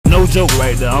no joke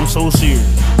right there. I'm so serious.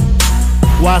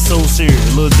 Why so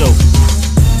serious? A little joke.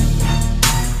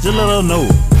 Just let her know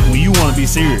when you want to be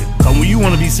serious. Cause when you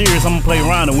want to be serious, I'm gonna play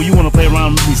around, and when you want to play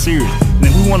around, I'm gonna be serious. And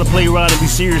if we want to play around and be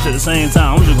serious at the same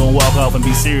time, I'm just gonna walk off and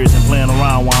be serious and playing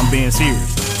around while I'm being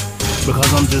serious.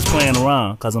 Because I'm just playing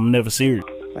around, cause I'm never serious.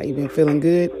 Like, you been feeling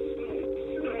good?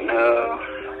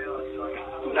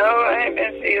 No, I ain't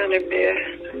been feeling it bad.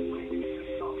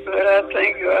 But I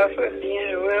thank God for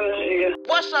being well here.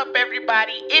 What's up,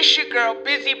 everybody? It's your girl,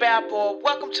 Busy Bad Boy.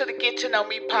 Welcome to the Get to Know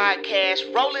Me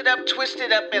podcast. Roll it up, twist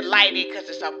it up, and light it, because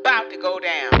it's about to go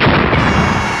down.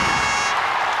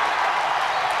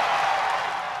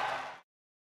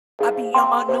 I be on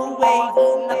my new wave,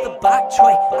 eating up the bok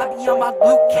choy. I be on my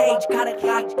Luke Cage, got it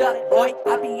locked up, boy.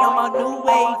 I be on my new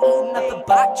wave, eating up the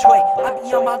bok choy. I be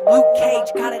on my Luke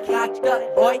Cage, got it locked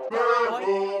up, boy.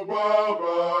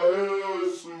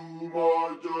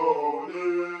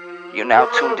 You're now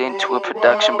tuned into a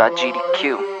production by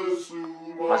GDQ.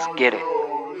 Let's get it.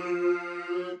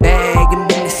 Bagging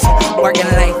business, working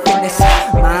like fitness.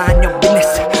 Mind your business,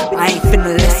 I ain't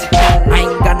finna listen. I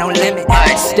ain't got no limit.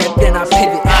 Step in, I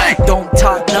pivot. Don't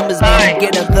talk numbers, man,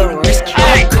 get a little risky.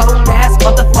 I'm a cold ass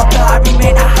motherfucker, I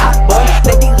remain a hot boy.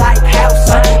 Lady like house,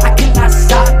 son, I cannot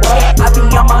stop, boy. I be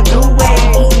on my new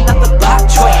wave, eating up the bok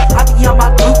choy. I be on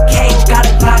my Luke Cage, got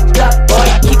it locked up, boy.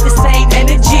 Keep the same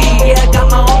energy, yeah,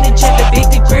 got my own agenda, big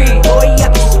degree. Boy,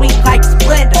 I be sweet like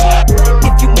Splendor.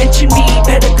 If you mention me,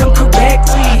 better come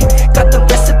correctly. Got the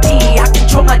recipe, I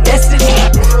control my destiny.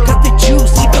 Got the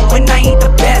juice, even when I ain't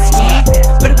the best, me.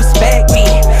 Better respect me,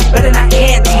 better not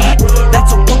envy. That's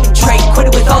a woman trait, quit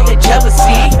it with all the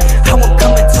jealousy. How I'm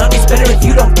coming, tongue is better if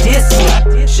you don't diss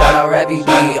me. Shout out Revy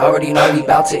B, already know we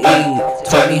bout to eat.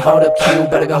 Told me hold up Q,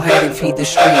 better go ahead and feed the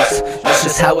streets. That's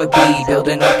just how it be,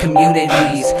 building up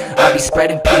communities. I be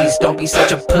spreading peace, don't be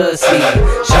such a pussy.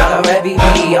 Shout out Revy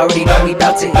B, already know we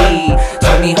bout to eat.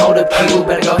 Told me hold up Q,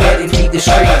 better go ahead and feed the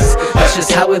streets. That's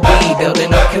just how it be,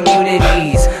 building up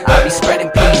communities. I be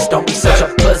spreading peace, don't be such a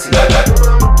pussy.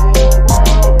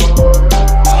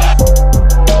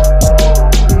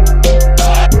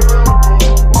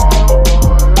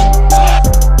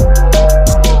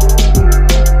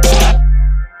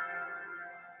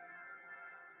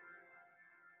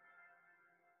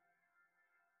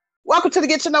 Welcome to the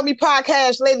Get to Know Me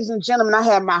podcast, ladies and gentlemen. I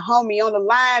have my homie on the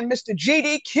line, Mr.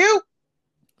 GDQ.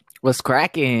 What's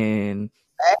cracking?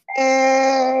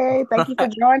 Hey, thank you for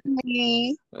joining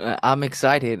me. I'm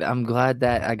excited. I'm glad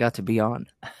that I got to be on.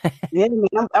 Yeah,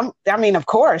 man, I mean, of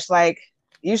course, like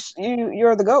you're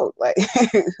the GOAT, like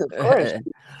of course.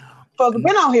 So I've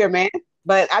been on here, man,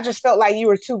 but I just felt like you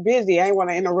were too busy. I didn't want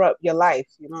to interrupt your life.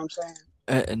 You know what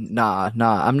I'm saying? Nah.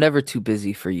 I'm never too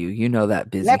busy for you. You know that,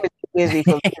 Busy. Never too busy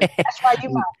for me. That's why you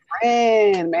my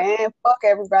friend, man. Fuck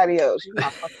everybody else. You my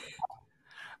fucking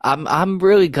I'm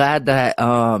really glad that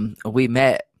we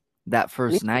met that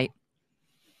first night.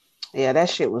 Yeah, that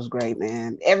shit was great,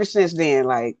 man. Ever since then,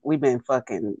 like, we've been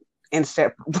fucking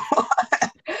inseparable.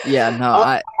 Yeah, no,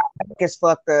 I it's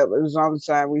fucked up. It was on the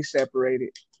time we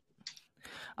separated.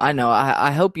 I know.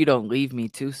 I hope you don't leave me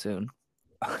too soon.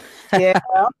 Yeah,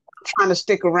 I'm trying to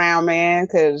stick around, man,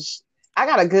 because I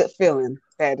got a good feeling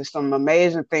that some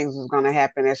amazing things is going to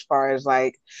happen as far as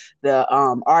like the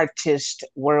artist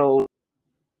world.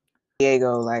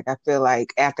 Diego, like, I feel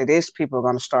like after this, people are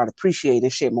going to start appreciating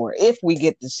shit more. If we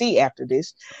get to see after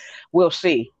this, we'll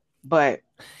see. But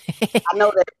I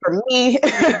know that for me,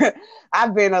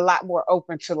 I've been a lot more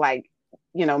open to, like,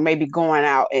 you know, maybe going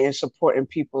out and supporting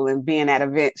people and being at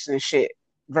events and shit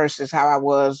versus how I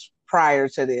was prior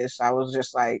to this. I was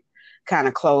just like kind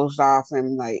of closed off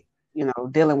and like, you know,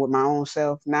 dealing with my own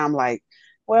self. Now I'm like,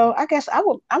 well, I guess I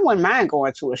wouldn't mind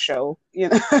going to a show, you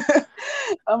know.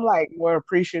 I'm like more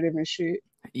appreciative and shit.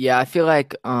 Yeah, I feel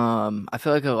like a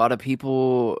lot of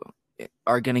people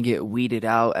are gonna get weeded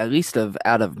out, at least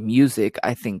out of music.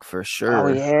 I think for sure.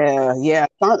 Oh yeah.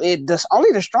 Only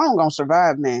the strong gonna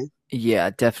survive, man.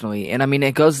 Yeah, definitely. And I mean,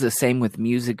 it goes the same with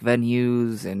music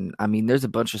venues, and I mean, there's a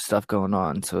bunch of stuff going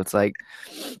on. So it's like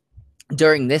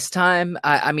during this time,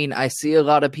 I mean, I see a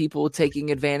lot of people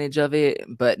taking advantage of it,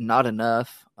 but not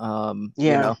enough. You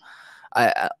know,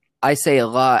 I say a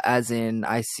lot as in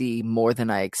I see more than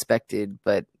I expected,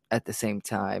 but at the same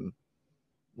time,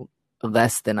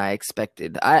 less than I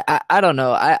expected. I don't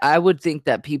know. I would think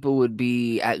that people would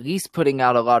be at least putting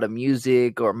out a lot of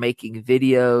music or making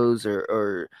videos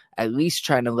or at least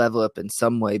trying to level up in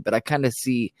some way. But I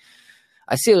see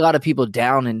a lot of people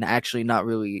down and actually not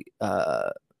really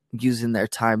using their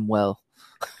time well.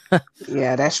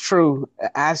 Yeah, that's true.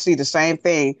 I see the same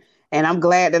thing. And I'm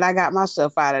glad that I got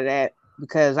myself out of that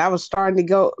because I was starting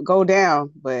to go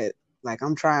down, but like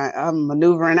I'm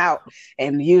maneuvering out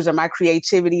and using my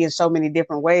creativity in so many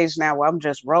different ways now where I'm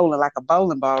just rolling like a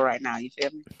bowling ball right now. You feel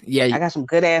me? Yeah. I got some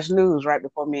good ass news right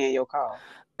before me and your call.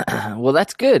 Well,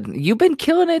 that's good. You've been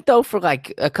killing it though for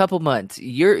like a couple months.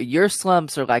 Your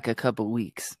slumps are like a couple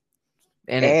weeks.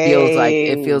 And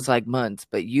it feels like months,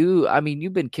 but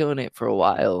you've been killing it for a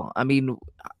while. I mean,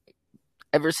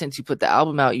 ever since you put the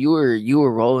album out, you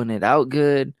were rolling it out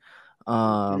good. You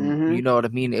know what I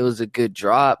mean? It was a good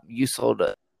drop. You sold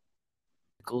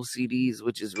CDs,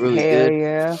 which is really Hell good.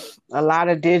 yeah. A lot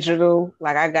of digital.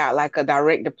 Like I got like a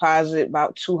direct deposit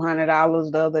about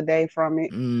 $200 the other day from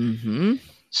it. Mm-hmm.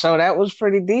 So that was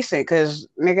pretty decent because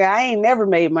nigga, I ain't never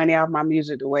made money off my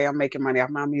music the way I'm making money off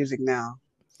my music now.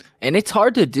 And it's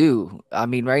hard to do. I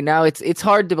mean, right now it's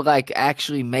hard to like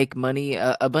actually make money.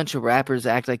 A bunch of rappers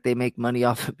act like they make money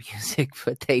off of music,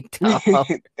 but they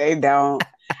don't. They don't.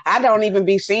 I don't even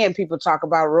be seeing people talk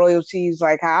about royalties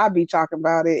like how I be talking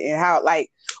about it and how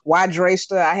like why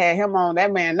Drayster, I had him on.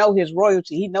 That man know his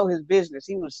royalty. He know his business.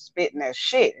 He was spitting that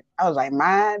shit. I was like,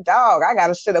 my dog, I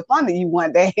gotta sit up under you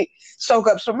one day, soak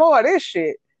up some more of this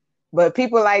shit. But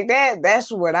people like that, that's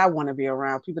what I want to be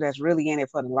around. People that's really in it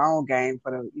for the long game,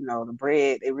 for the the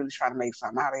bread. They really trying to make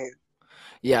something out of it.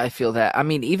 Yeah, I feel that. I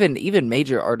mean, even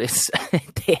major artists,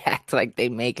 they act like they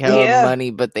make hell of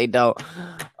money, but they don't.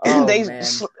 Oh, they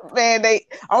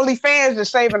OnlyFans is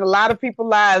saving a lot of people's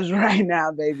lives right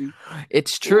now, baby.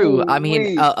 It's true. I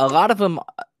mean, a lot of them,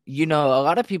 a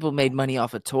lot of people made money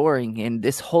off of touring in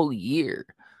this whole year.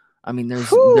 I mean,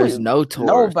 there's no tour.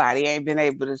 Nobody ain't been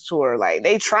able to tour. Like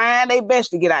they trying their best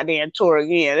to get out there and tour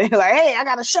again. They're like, hey, I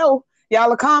got a show. Y'all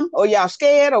will come, or y'all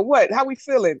scared, or what? How we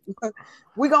feeling?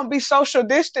 We gonna be social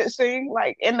distancing,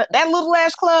 like in that little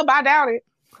ass club? I doubt it.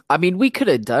 I mean, we could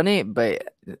have done it,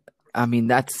 but I mean,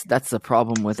 that's the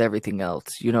problem with everything else.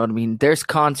 You know what I mean? There's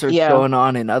concerts going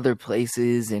on in other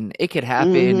places, and it could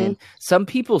happen. And some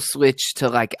people switch to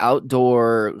like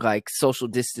outdoor, like social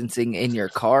distancing in your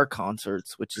car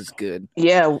concerts, which is good.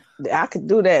 Yeah, I could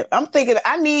do that. I'm thinking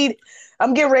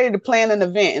I'm getting ready to plan an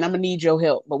event, and I'm gonna need your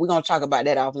help. But we're gonna talk about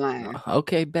that offline.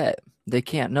 Okay, bet. They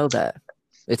can't know that.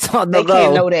 It's on the low. They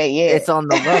can't know that yet. It's on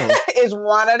the low. It's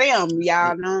one of them.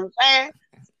 Y'all know what I'm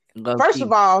saying? First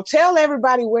of all, tell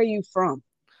everybody where you from.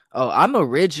 Oh, I'm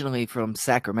originally from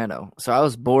Sacramento. So I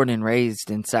was born and raised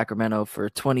in Sacramento for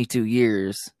 22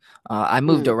 years. I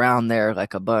moved around there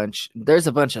like a bunch. There's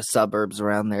a bunch of suburbs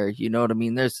around there. You know what I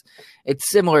mean? It's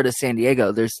similar to San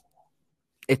Diego.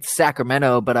 It's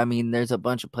Sacramento, but I mean, there's a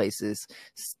bunch of places,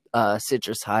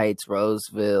 Citrus Heights,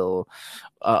 Roseville.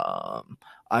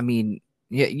 I mean,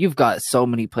 yeah, you've got so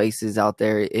many places out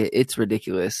there. It's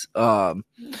ridiculous.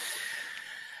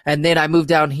 And then I moved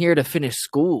down here to finish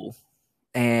school.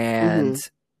 And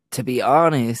to be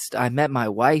honest, I met my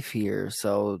wife here.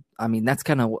 So, I mean, that's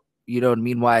kind of, you know what I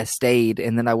mean, why I stayed.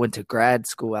 And then I went to grad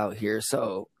school out here.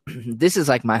 So this is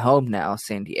like my home now,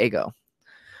 San Diego.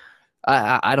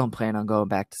 I don't plan on going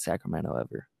back to Sacramento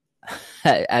ever,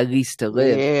 at least to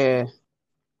live. Yeah,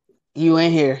 you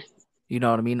in here. You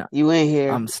know what I mean? You in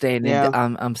here. I'm staying in.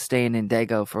 I'm staying in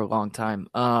Dago for a long time.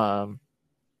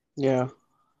 Yeah.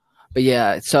 But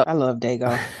yeah, so I love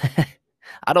Dago.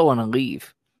 I don't want to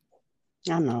leave.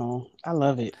 I know. I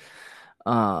love it.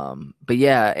 But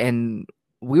yeah, and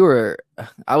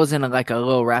I was in a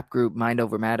little rap group, Mind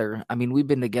Over Matter. I mean, we've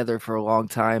been together for a long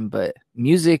time, but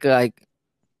music, I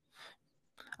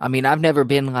mean, I've never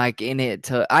been like in it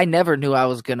I never knew I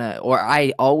was gonna, or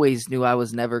I always knew I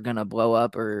was never gonna blow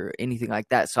up or anything like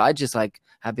that. So I just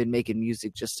have been making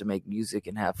music just to make music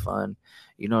and have fun,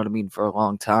 you know what I mean, for a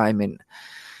long time. And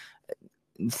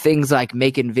things like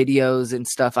making videos and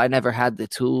stuff, I never had the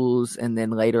tools. And then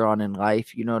later on in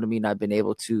life, you know what I mean, I've been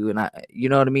able to, and you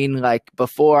know what I mean? Like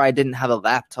before I didn't have a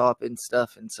laptop and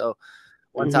stuff. And so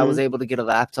once I was able to get a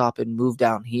laptop and move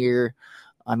down here,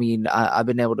 I mean, I've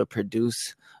been able to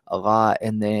produce a lot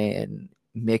and then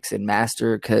mix and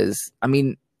master, because I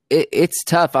mean it's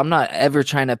tough. I'm not ever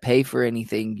trying to pay for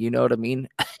anything, you know what I mean?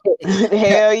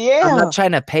 Hell yeah. I'm not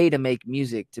trying to pay to make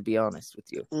music, to be honest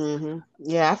with you.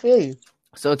 Yeah, I feel you.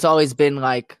 So it's always been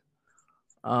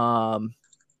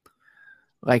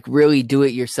really do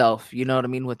it yourself, you know what I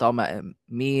mean, with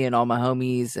me and all my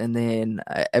homies. And then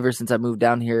ever since I moved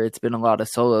down here, it's been a lot of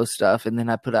solo stuff, and then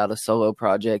I put out a solo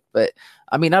project. But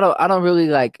I mean, I don't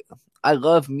really I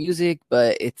love music,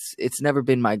 but it's never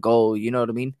been my goal, you know what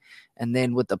I mean? And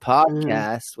then with the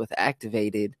podcast with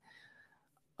Activated,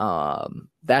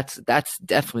 that's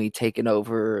definitely taken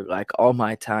over all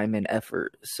my time and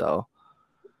effort. So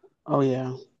oh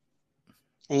yeah.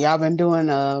 And y'all been doing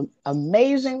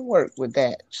amazing work with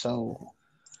that. So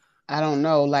I don't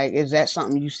know, like, is that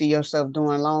something you see yourself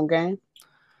doing long game?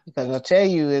 Because I'll tell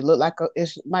you, it look like it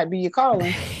might be your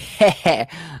calling.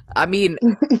 I mean,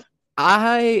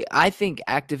 I think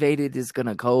activated is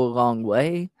gonna go a long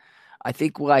way. I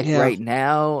think like right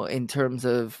now, in terms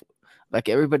of like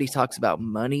everybody talks about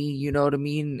money, you know what I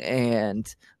mean, and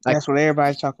like, that's what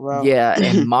everybody's talking about. Yeah,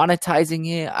 and monetizing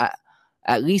it.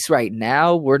 At least right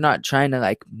now, we're not trying to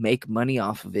like make money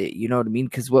off of it. You know what I mean?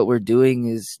 Because what we're doing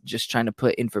is just trying to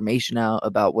put information out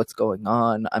about what's going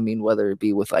on. I mean, whether it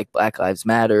be with like Black Lives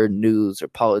Matter, news, or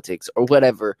politics, or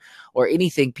whatever, or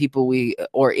anything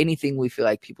anything we feel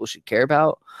like people should care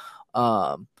about.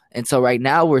 And so right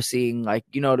now we're seeing like,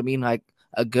 you know what I mean, like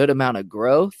a good amount of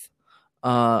growth.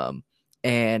 And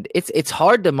it's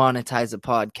hard to monetize a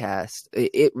podcast.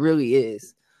 It really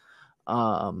is.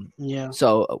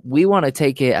 So we want to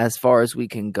take it as far as we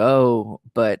can go,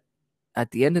 but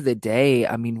at the end of the day,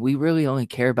 I mean, we really only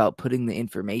care about putting the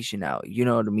information out. You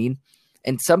know what I mean?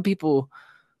 And some people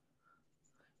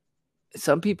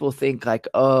think like,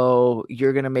 oh,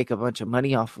 you're going to make a bunch of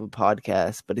money off of a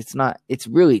podcast, but it's not. It's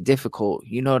really difficult.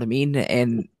 You know what I mean?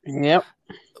 And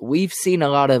we've seen a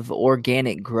lot of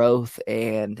organic growth,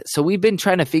 and so we've been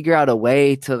trying to figure out a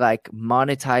way to like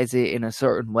monetize it in a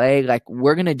certain way. Like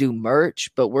we're going to do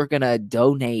merch, but we're going to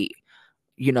donate,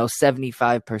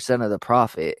 75% of the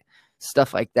profit,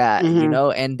 stuff like that,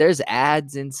 and there's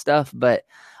ads and stuff, but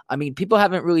I mean, people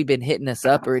haven't really been hitting us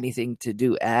up or anything to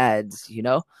do ads,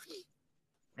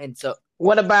 And so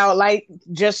what about like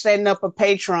just setting up a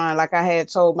Patreon, like I had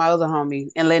told my other homie,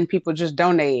 and letting people just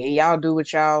donate and y'all do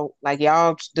what y'all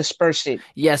disperse it.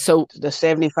 Yeah. So the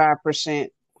 75%.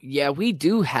 Yeah, we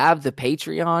do have the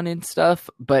Patreon and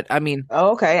stuff, but I mean,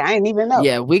 okay, I didn't even know.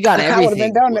 Yeah, we got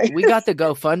everything. We got the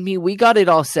GoFundMe. We got it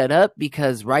all set up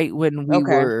because right when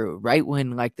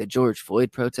like the George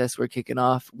Floyd protests were kicking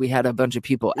off, we had a bunch of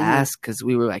people ask because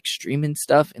we were like streaming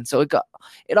stuff, and so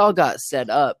it all got set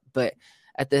up. But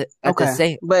at the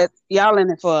same, but y'all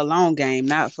in it for a long game,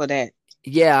 not for that.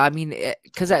 Yeah, I mean,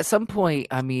 because at some point,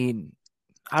 I mean,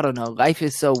 I don't know, life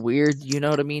is so weird, you know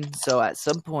what I mean? So at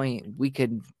some point we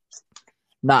could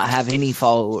not have any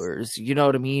followers, you know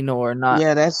what I mean? Or not.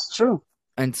 Yeah, that's true.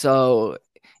 And so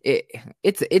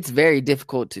it's very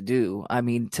difficult to do. I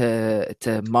mean, to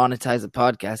monetize a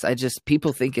podcast.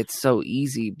 People think it's so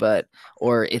easy,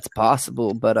 or it's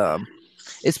possible, but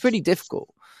it's pretty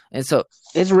difficult. And so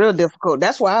it's real difficult.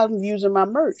 That's why I'm using my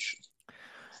merch.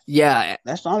 Yeah,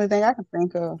 that's the only thing I can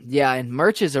think of. Yeah, and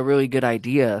merch is a really good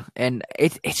idea, and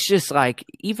it's just like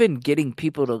even getting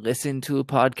people to listen to a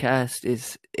podcast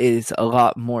is a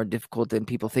lot more difficult than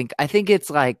people think. I think it's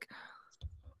like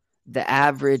the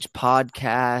average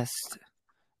podcast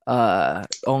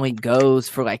only goes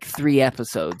for like 3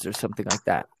 episodes or something like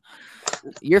that.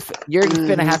 You're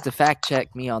gonna have to fact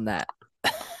check me on that.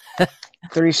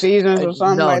 3 seasons or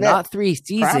something like that? No, not 3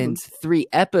 seasons. Probably. 3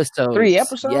 episodes. 3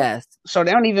 episodes? Yes. So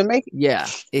they don't even make it? Yeah,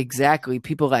 exactly.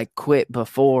 People like quit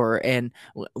before. And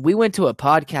we went to a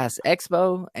podcast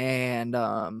expo, and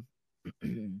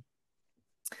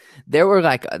there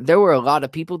were a lot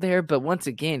of people there. But once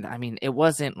again, I mean, it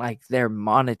wasn't like they're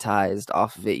monetized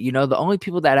off of it. The only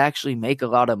people that actually make a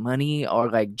lot of money are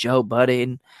like Joe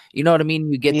Budden. You know what I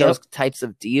mean? You get those types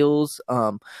of deals.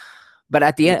 But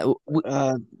at the end,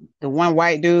 the one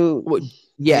white dude,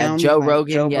 Joe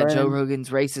Rogan, Joe Rogan's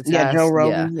racist. Joe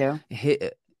Rogan,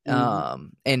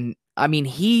 and I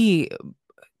mean,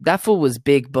 that fool was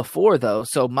big before though.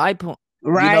 So my point,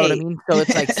 right? You know what I mean? So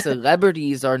it's like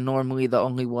celebrities are normally the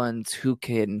only ones who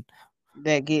can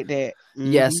get that.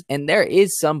 Mm-hmm. Yes, and there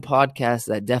is some podcasts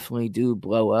that definitely do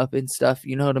blow up and stuff.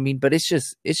 You know what I mean? But it's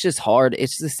just hard.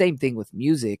 It's the same thing with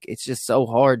music. It's just so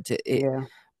hard to.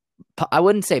 I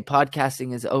wouldn't say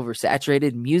podcasting is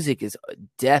oversaturated. Music is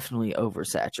definitely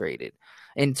oversaturated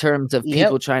in terms of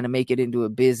people trying to make it into a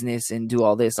business and do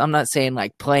all this. I'm not saying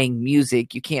like playing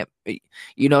music. You can't,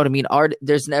 you know what I mean?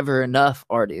 There's never enough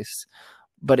artists,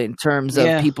 but in terms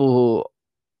of people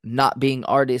not being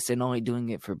artists and only doing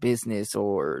it for business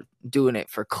or doing it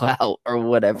for clout or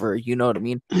whatever, you know what I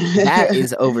mean? That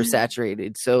is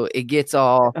oversaturated. So it gets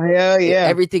all,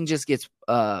 everything just gets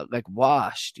like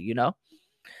washed,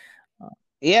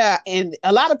 Yeah, and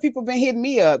a lot of people been hitting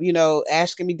me up,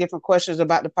 asking me different questions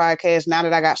about the podcast. Now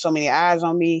that I got so many eyes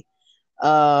on me,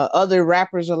 other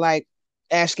rappers are like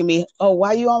asking me, "Oh,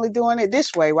 why you only doing it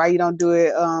this way? Why you don't do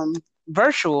it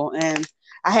virtual?" And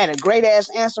I had a great ass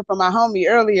answer from my homie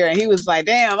earlier, and he was like,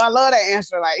 "Damn, I love that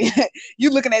answer. Like, you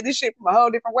looking at this shit from a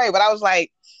whole different way." But I was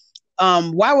like,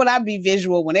 "Why would I be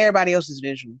visual when everybody else is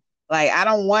visual? Like, I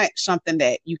don't want something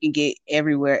that you can get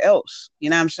everywhere else. You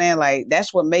know what I'm saying? Like,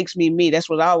 that's what makes me me. That's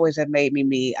what always have made me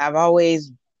me. I've always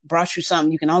brought you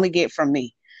something you can only get from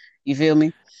me. You feel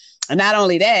me? And not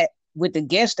only that, with the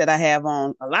guests that I have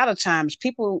on, a lot of times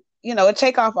people, it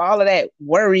take off all of that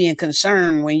worry and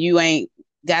concern when you ain't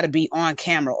got to be on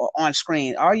camera or on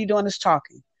screen. All you doing is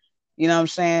talking. You know what I'm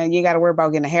saying? You got to worry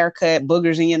about getting a haircut,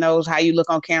 boogers in your nose, how you look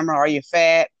on camera, are you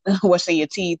fat, what's in your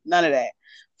teeth, none of that.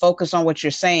 Focus on what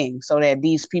you're saying so that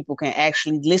these people can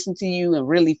actually listen to you and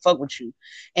really fuck with you.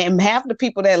 And half the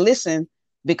people that listen,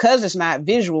 because it's not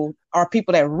visual, are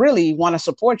people that really want to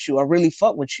support you or really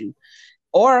fuck with you.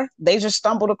 Or they just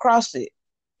stumbled across it.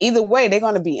 Either way, they're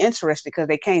going to be interested because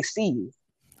they can't see you.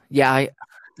 Yeah,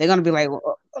 they're going to be like,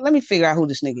 well, let me figure out who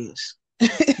this nigga is.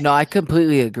 No, I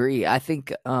completely agree. I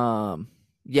think, yeah,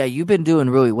 you've been doing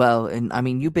really well. And I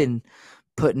mean, you've been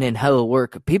putting in hella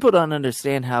work. People don't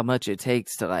understand how much it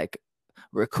takes to like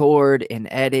record and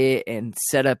edit and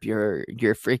set up your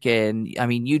freaking, I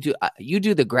mean, you do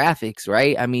the graphics,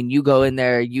 right? I mean, you go in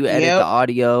there, you edit the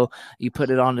audio, you put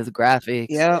it onto the graphics.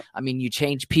 Yep. I mean, you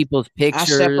change people's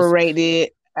pictures. I separate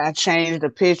it. I change the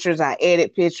pictures. I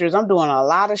edit pictures. I'm doing a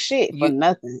lot of shit for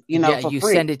nothing, for you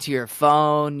free. Send it to your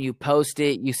phone, you post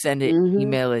it, you send it,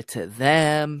 email it to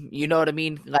them. You know what I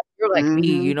mean? Like, you're like me,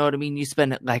 you know what I mean? You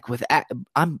spend it like with,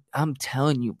 I'm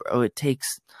telling you, bro, it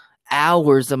takes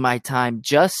hours of my time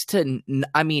just to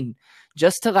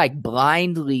like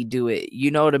blindly do it.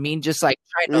 You know what I mean? Just like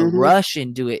trying to rush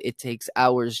and do it. It takes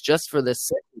hours just for the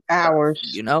hours,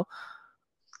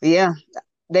 Yeah.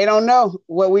 They don't know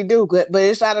what we do, but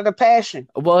it's out of the passion.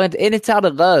 Well, and it's out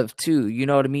of love too. You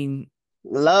know what I mean?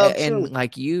 Love and too.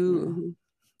 Like you,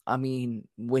 I mean,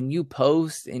 when you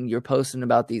post and you're posting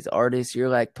about these artists, you're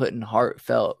like putting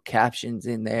heartfelt captions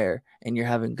in there, and you're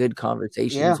having good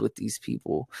conversations with these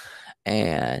people.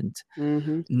 And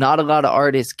not a lot of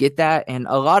artists get that. And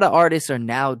a lot of artists are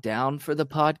now down for the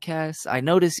podcast. I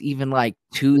noticed even like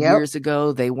 2 years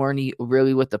ago, they weren't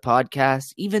really with the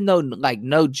podcast, even though like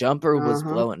No Jumper was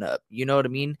blowing up. You know what I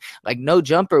mean? Like No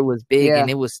Jumper was big and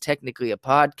it was technically a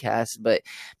podcast, but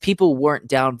people weren't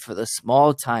down for the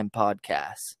small time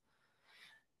podcasts.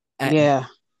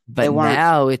 But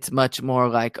now it's much more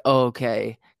like, oh,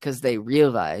 okay, because they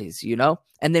realize,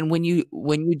 and then when you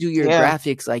do your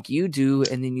graphics like you do,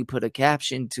 and then you put a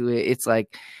caption to it, it's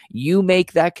like you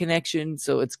make that connection.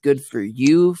 So it's good for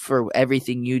you for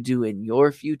everything you do in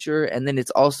your future. And then it's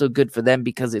also good for them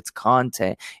because it's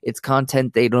content. It's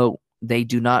content they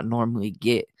do not normally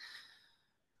get.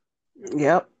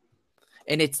 Yep.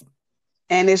 And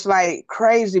it's like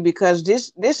crazy because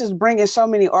this is bringing so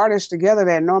many artists together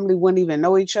that normally wouldn't even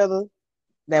know each other,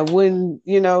 that wouldn't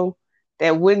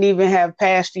even have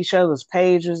passed each other's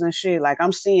pages and shit. Like,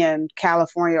 I'm seeing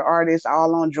California artists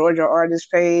all on Georgia artists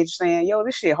page saying, yo,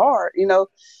 this shit hard.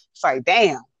 It's like,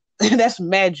 damn, that's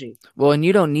magic. Well, and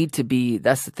you don't need to be,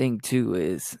 that's the thing too,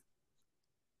 is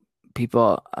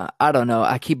people, I don't know,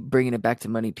 I keep bringing it back to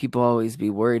money. People always be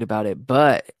worried about it,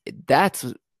 but that's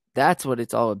what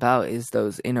it's all about, is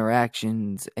those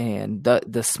interactions and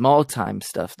the small time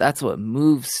stuff. That's what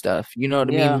moves stuff. You know what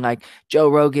I mean? Like Joe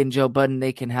Rogan, Joe Budden,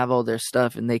 they can have all their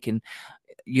stuff and they can,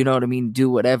 you know what I mean, do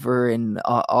whatever, and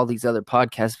all these other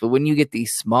podcasts. But when you get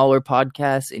these smaller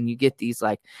podcasts and you get these,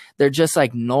 like, they're just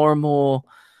like normal,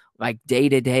 like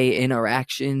day-to-day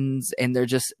interactions, and they're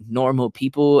just normal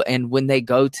people. And when they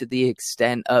go to the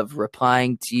extent of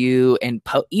replying to you and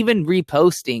even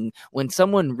reposting, when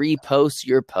someone reposts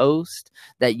your post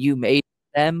that you made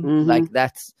them, like,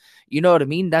 that's, you know what I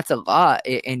mean? That's a lot.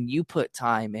 And you put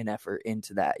time and effort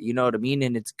into that, you know what I mean?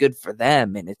 And it's good for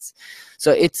them. And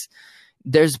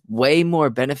there's way more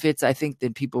benefits, I think,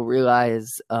 than people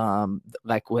realize,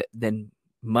 than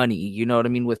money, you know what I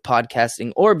mean? With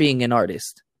podcasting or being an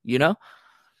artist. Yeah,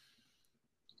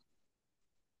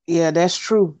 that's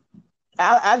true.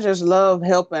 I just love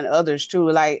helping others too.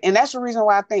 Like, and that's the reason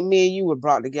why I think me and you were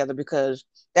brought together, because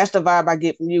that's the vibe I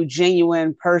get from you.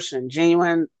 Genuine person,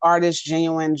 genuine artist,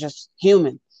 genuine, just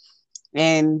human.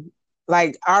 And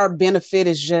like, our benefit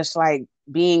is just like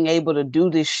being able to do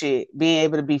this shit, being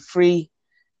able to be free,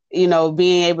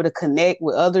 being able to connect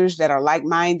with others that are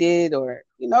like-minded, or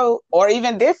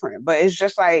even different. But it's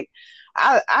just like,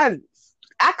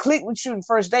 I clicked with you the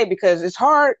first day because it's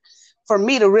hard for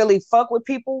me to really fuck with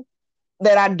people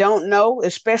that I don't know,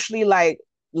 especially like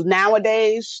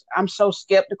nowadays. I'm so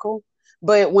skeptical.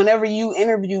 But whenever you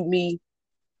interviewed me,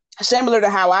 similar to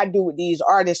how I do with these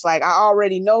artists, like I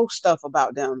already know stuff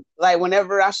about them. Like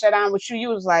whenever I sat down with you, you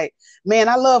was like, man,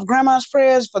 I love Grandma's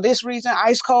Prayers for this reason,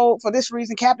 Ice Cold for this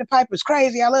reason, Captain Piper's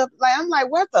crazy. I love, like, I'm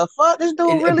like, what the fuck? This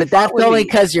dude really But that's fuck with only me.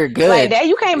 because you're good. Like that,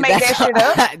 you can't make that shit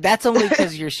up. That's only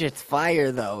because your shit's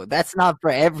fire, though. That's not for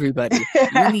everybody.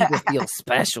 You need to feel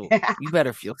special. You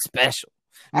better feel special.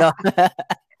 No.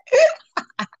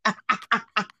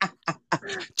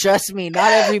 Trust me,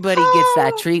 not everybody gets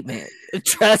that treatment.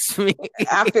 Trust me.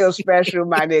 I feel special,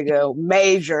 my nigga.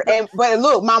 Major. But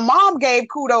look, my mom gave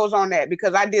kudos on that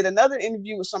because I did another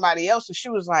interview with somebody else and she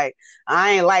was like,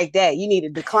 I ain't like that. You need to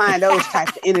decline those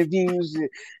types of interviews. And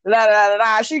blah, blah, blah,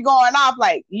 blah. She going off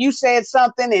like, you said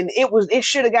something and it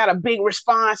should have got a big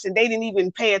response and they didn't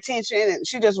even pay attention and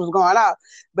she just was going off.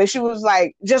 But she was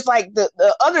like, just like the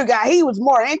other guy, he was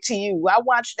more into you. I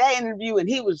watched that interview and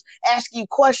he was asking you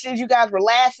questions. You guys were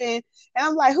laughing. And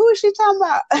I'm like, who is she talking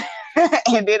about?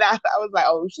 And then I was like,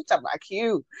 oh, she's talking about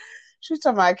Q. She's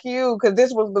talking about Q because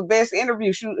this was the best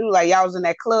interview. She was like, y'all was in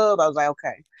that club. I was like,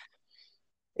 okay.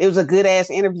 It was a good ass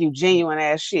interview, genuine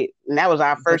ass shit. And that was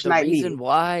our first night meeting.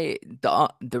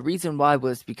 The reason why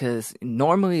was because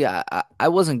normally I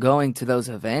wasn't going to those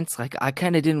events. Like I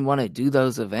kind of didn't want to do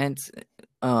those events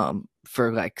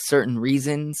for like certain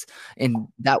reasons. And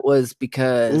that was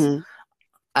because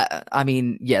I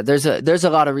mean, yeah, there's a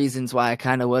lot of reasons why I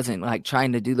kind of wasn't like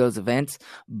trying to do those events,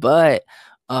 but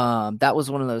that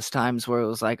was one of those times where it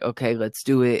was like, okay, let's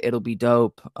do it. It'll be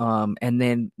dope. And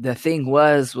then the thing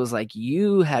was like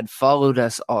you had followed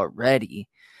us already.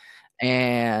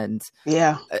 And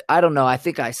yeah, I don't know. I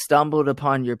think I stumbled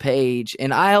upon your page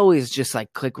and I always just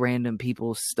like click random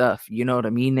people's stuff. You know what I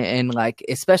mean? And like,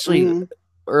 especially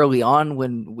early on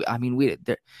when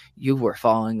you were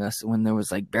following us when there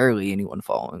was like barely anyone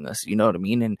following us, you know what I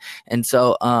mean? And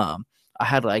so I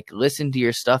had like listened to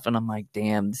your stuff and I'm like,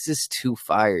 damn, this is too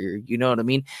fire, you know what I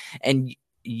mean? And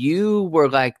you were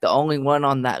like the only one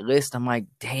on that list. I'm like,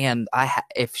 damn,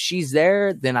 if she's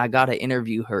there, then I gotta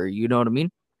interview her, you know what I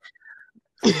mean?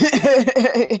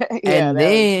 And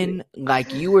then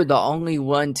like you were the only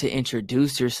one to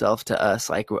introduce yourself to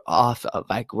us like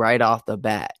right off the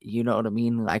bat, you know what I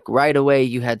mean? Like right away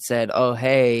you had said, oh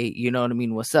hey, you know what I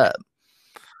mean, what's up?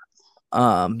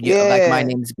 Like my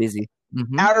name's Busy.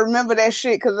 I remember that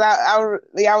shit because I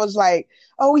was like,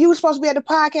 oh, you were supposed to be at the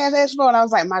podcast expo, and I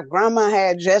was like, my grandma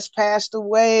had just passed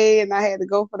away and I had to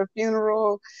go for the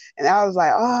funeral, and I was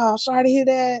like, oh, I'm sorry to hear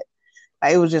that.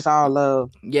 Like, it was just all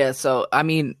love. Yeah, so I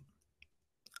mean,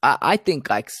 I think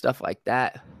like stuff like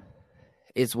that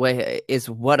is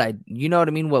what I, you know what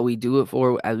I mean, what we do it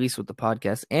for, at least with the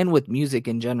podcast and with music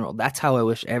in general. That's how I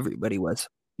wish everybody was.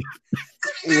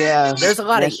 Yeah, there's a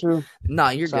lot of true. No,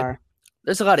 you're sorry. Good.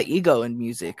 There's a lot of ego in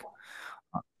music.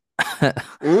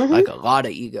 Like a lot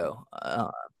of ego.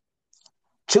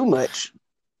 Too much.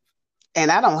 And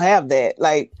I don't have that.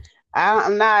 Like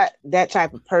I'm not that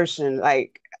type of person.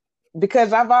 Like,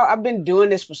 because I've been doing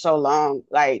this for so long,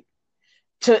 like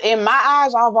in my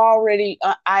eyes, I've already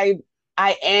I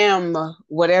am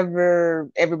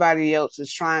whatever everybody else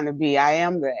is trying to be. I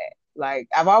am that. Like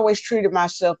I've always treated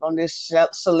myself on this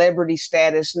celebrity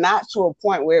status, not to a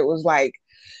point where it was like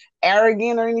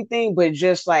arrogant or anything, but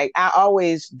just like I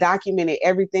always documented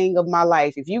everything of my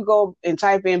life. If you go and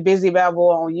type in Busy Babble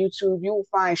on YouTube, you will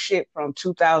find shit from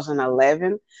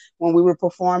 2011 when we were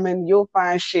performing. You'll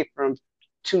find shit from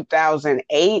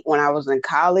 2008 when I was in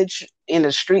college in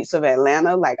the streets of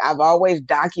Atlanta. Like I've always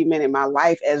documented my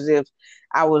life as if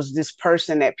I was this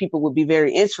person that people would be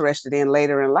very interested in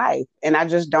later in life. And I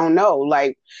just don't know.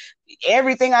 Like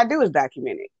everything I do is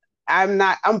documented.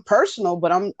 I'm personal,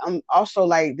 but I'm also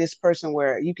like this person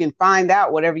where you can find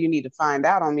out whatever you need to find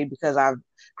out on me because I've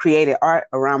created art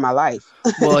around my life.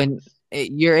 Well, and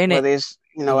you're in it.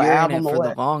 You know, you're album in it for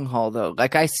the long haul, though.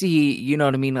 Like I see, you know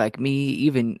what I mean. Like me,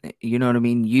 even you know what I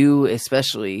mean. You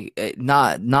especially,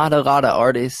 not a lot of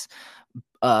artists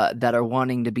that are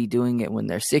wanting to be doing it when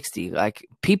they're 60. Like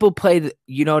people play,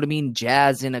 you know what I mean,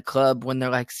 jazz in a club when they're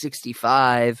like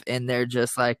 65, and they're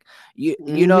just like, you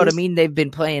know what I mean. They've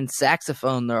been playing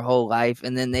saxophone their whole life,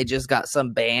 and then they just got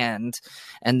some band,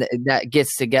 and that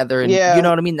gets together, and you know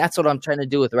what I mean. That's what I'm trying to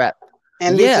do with rap.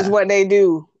 And this is what they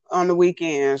do on the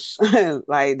weekends.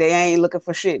 Like they ain't looking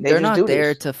for shit. They're not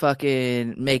there to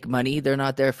fucking make money. They're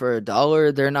not there for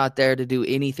 $1. They're not there to do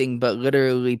anything but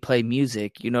literally play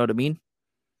music. You know what I mean?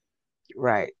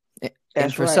 Right.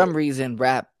 And for some reason,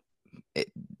 rap,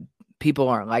 people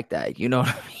aren't like that. You know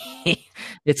what I mean?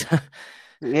 It's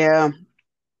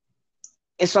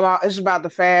about the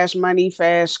fast money,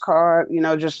 fast car, you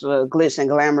know, just glitz and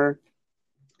glamour.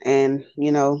 And,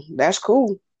 you know, that's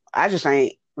cool. I just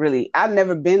ain't really. I've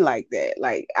never been like that.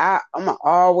 Like I'm gonna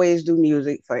always do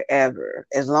music forever,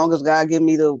 as long as God give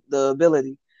me the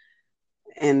ability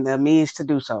and the means to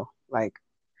do so. Like,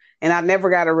 and I never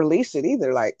got to release it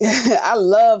either. Like, I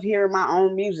love hearing my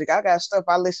own music. I got stuff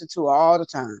I listen to all the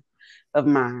time of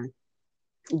mine.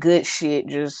 Good shit,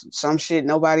 just some shit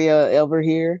nobody ever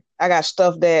hear. I got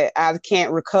stuff that I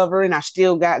can't recover, and I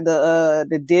still got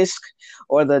the disc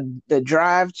or the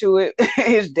drive to it.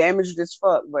 It's damaged as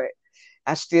fuck, but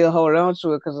I still hold on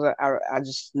to it because I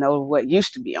just know what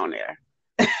used to be on there.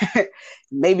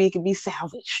 Maybe it could be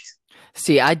salvaged.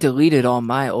 See, I deleted all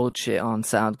my old shit on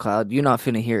SoundCloud. You're not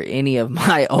finna hear any of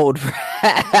my old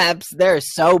raps. They're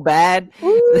so bad.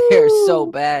 Ooh. They're so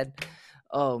bad.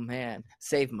 Oh man,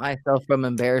 save myself from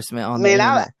embarrassment on the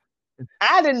internet.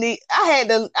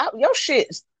 Your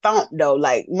shit's thump though.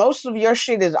 Like most of your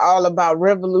shit is all about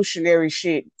revolutionary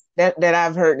shit that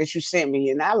I've heard that you sent me,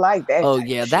 and I like that. Oh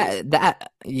yeah,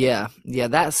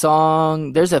 that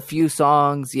song. There's a few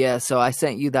songs. Yeah, so I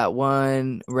sent you that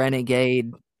one,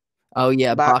 Renegade. Oh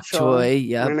yeah, Bok Choy.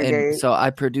 Yep. Renegade. And so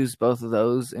I produced both of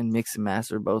those and mix and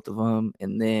master both of them,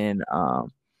 and then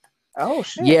oh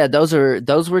shit. Yeah, those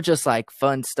were just like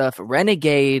fun stuff.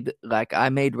 Renegade, like I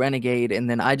made Renegade, and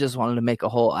then I just wanted to make a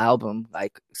whole album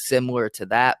like similar to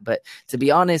that. But to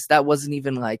be honest, that wasn't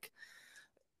even like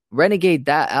Renegade,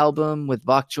 that album with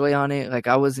Bok Choy on it. Like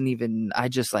I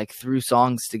just like threw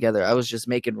songs together. I was just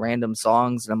making random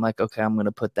songs, and I'm like, okay, I'm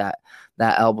gonna put that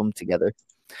album together.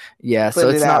 Yeah, so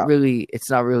it's not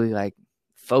really like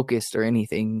focused or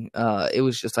anything. It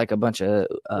was just like a bunch of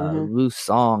loose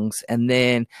songs, and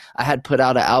then I had put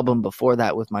out an album before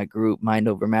that with my group Mind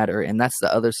Over Matter, and that's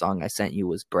the other song I sent you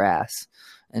was Brass,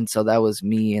 and so that was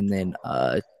me and then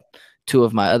two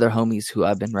of my other homies who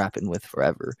I've been rapping with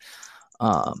forever.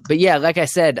 But yeah, like I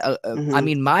said, I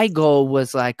mean, my goal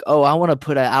was like, oh, I want to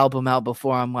put an album out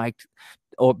before I'm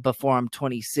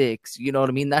 26. You know what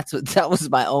I mean? That was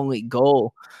my only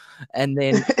goal. And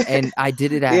then I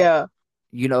did it at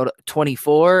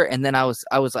 24, and then I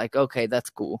was like, okay,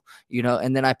 that's cool,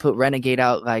 and then I put Renegade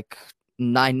out like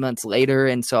 9 months later,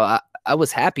 and so I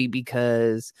was happy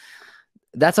because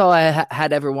that's all I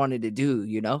had ever wanted to do,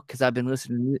 because I've been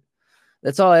listening.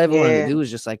 That's all I ever wanted to do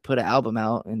was just like put an album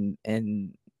out, and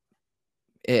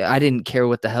I didn't care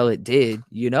what the hell it did,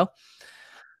 Yeah.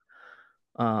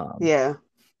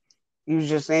 You was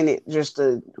just in it just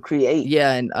to create.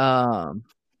 Yeah,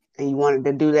 and you wanted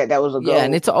to do that. That was a goal. Yeah,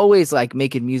 and it's always like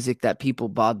making music that people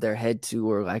bob their head to,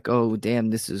 or like, oh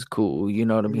damn, this is cool. You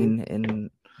know what I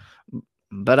mean?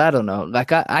 But I don't know.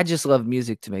 Like I just love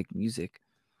music to make music.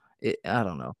 I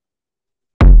don't know.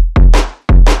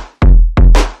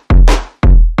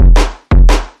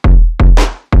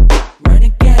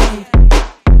 Renegade.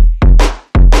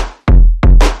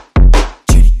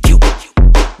 GDQ.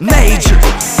 Major.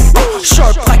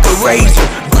 Sharp like a razor.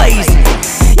 Blazing.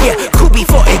 Yeah, cool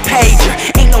before a pager.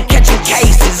 Ain't no catching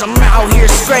cases. I'm out here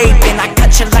scraping. I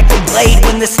cut you like a blade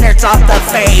when the snare's off the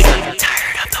fader.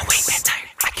 Tired of the wait, man, tired.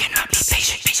 I cannot be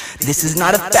patient. This is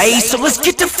not a phase, so let's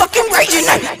get to fucking raging.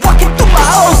 I'm walking through my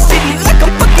old city like a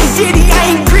fucking ditty.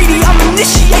 I ain't greedy, I'm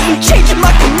initiating, changing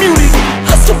my community.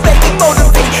 Hustle, baby,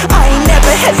 motivate. I ain't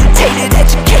never hesitated,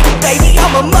 educated, baby.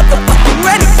 I'm a motherfucking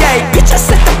renegade. Bitch, I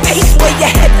set the pace way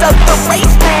ahead of the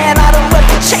race, man. I don't let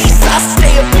the chase, I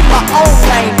stay up in my own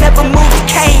lane. Never move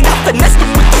cane, I finesse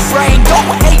them with the brain.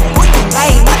 Don't hate, boy, you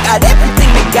lame. I got everything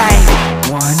to gain.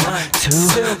 1,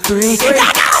 2, 3.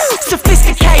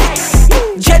 Sophisticated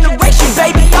generation,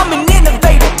 baby, I'm an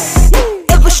innovator.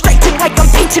 Illustrating like I'm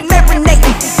painting,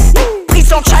 marinating. Please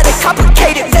don't try to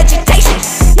complicate it. Vegetation,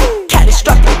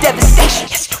 catastrophic devastation.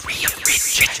 History of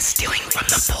rich, stealing from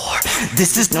the poor.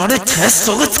 This is not a test,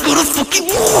 so let's go to fucking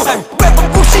war.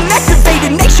 Revolution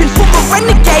activated, nation full of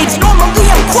renegades. Normally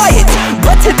I'm quiet,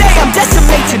 but today I'm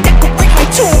decimating. Decorate my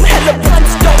tomb, hella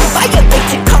blunts, don't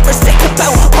violate it. Conversate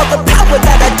about all the power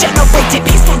that I generated.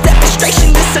 Peaceful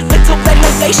demonstration, this a little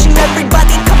renovation.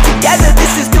 Everybody come together,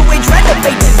 this is new age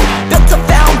renovating. Built a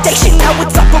foundation, now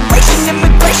it's operation.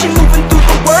 Immigration moving through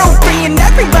the world, freeing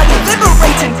everybody,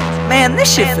 liberating. Man,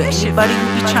 this shit for anybody who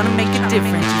be trying to make a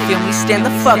difference. You feel me? Stand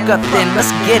the fuck up then,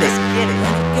 let's get it.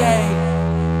 Renegade.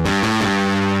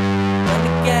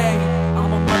 Renegade.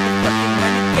 I'm a motherfucking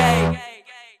renegade.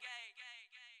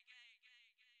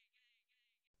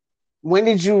 When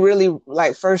did you really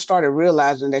like first started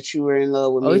realizing that you were in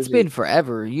love with music? It's been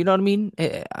forever. You know what I mean?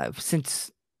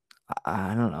 Since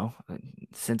I don't know,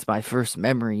 since my first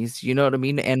memories. You know what I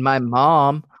mean? And my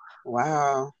mom.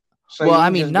 Wow. So well, I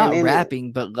mean, not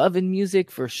rapping, but loving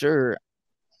music for sure.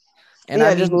 And yeah, I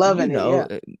mean, just loving it.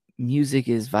 Yeah. music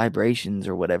is vibrations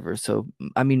or whatever. So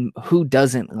I mean, who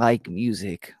doesn't like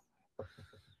music?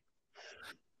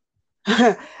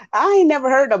 I ain't never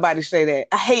heard nobody say that.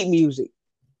 I hate music.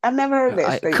 I've never heard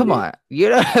that Come statement. on, you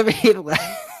know what I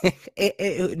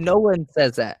mean? No one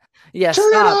says that. Yeah, Turn it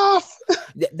stop. off.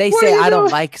 They What say are you I don't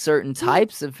doing? like certain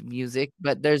types of music,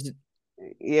 but there's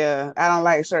Yeah, I don't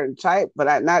like certain type, but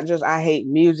I hate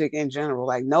music in general.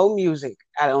 Like no music.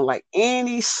 I don't like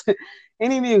any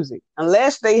music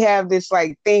unless they have this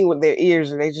like thing with their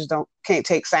ears and they just don't can't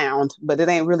take sound. But it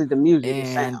ain't really the music;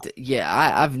 it's sound. and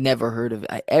yeah, I've never heard of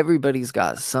it. Everybody's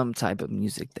got some type of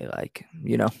music they like,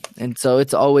 you know, and so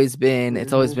it's always been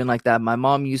like that. My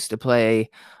mom used to play.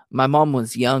 My mom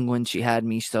was young when she had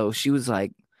me, so she was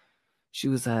like,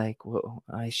 well,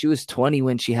 she was 20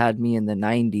 when she had me in the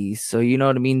 90s. So, you know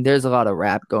what I mean? There's a lot of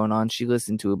rap going on. She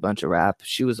listened to a bunch of rap.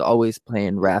 She was always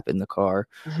playing rap in the car.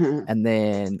 And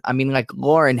then, I mean, like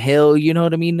Lauryn Hill, you know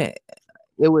what I mean?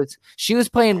 She was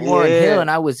playing Lauryn Hill and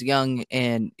I was young,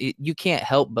 and you can't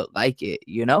help but like it,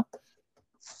 you know?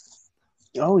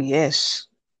 Oh, yes.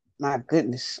 My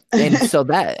goodness. And so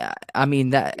I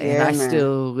man.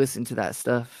 still listen to that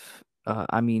stuff.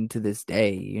 I mean, to this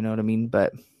day, you know what I mean?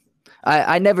 But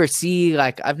I never see,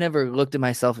 like, I've never looked at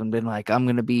myself and been like, I'm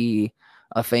going to be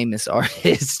a famous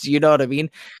artist. You know what I mean?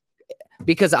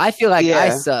 Because I feel like I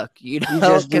suck, you know,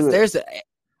 because because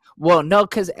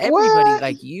everybody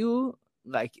like you,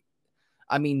 like,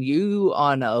 I mean, you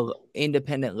on a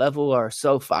independent level are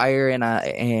so fire.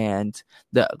 And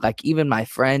the, like, even my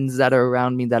friends that are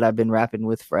around me that I've been rapping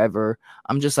with forever,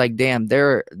 I'm just like, damn,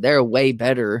 they're way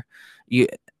better.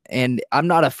 And I'm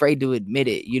not afraid to admit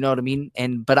it, you know what I mean?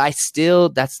 But I still,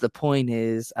 that's the point,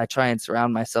 is I try and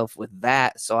surround myself with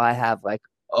that. So I have like,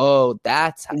 oh,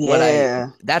 that's what I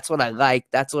like.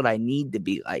 That's what I need to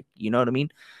be like. You know what I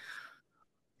mean?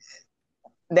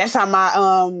 That's how my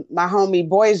homie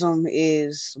Boysum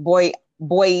is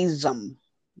Boysum.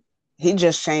 He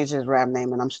just changed his rap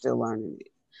name and I'm still learning it.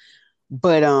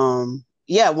 But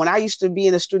yeah, when I used to be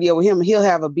in the studio with him, he'll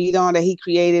have a beat on that he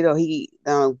created or he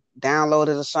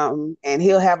downloaded or something, and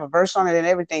he'll have a verse on it and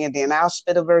everything, and then I'll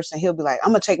spit a verse and he'll be like,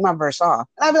 I'm gonna take my verse off.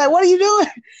 And I'll be like, what are you doing?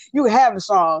 You have a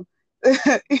song.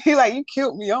 He like, you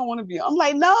killed me. I don't want to be. I'm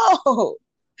like, no,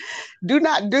 do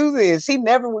not do this. He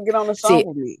never would get on the song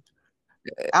with me.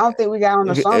 I don't think we got on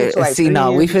the song until like 3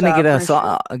 years we finna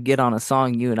get on a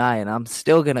song, you and I, and I'm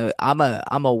still gonna I'm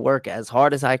a work as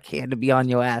hard as I can to be on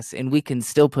your ass, and we can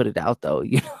still put it out though,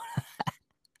 you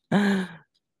know.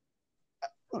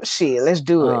 Shit, let's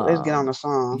do it. Let's get on the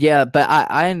song. Yeah, but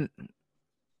I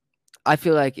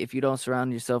feel like if you don't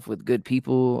surround yourself with good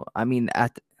people, I mean,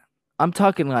 I'm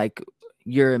talking like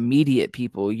your immediate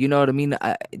people, you know what I mean?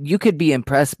 You could be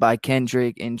impressed by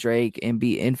Kendrick and Drake and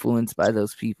be influenced by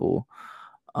those people.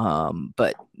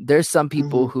 But there's some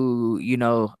people who, you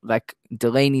know, like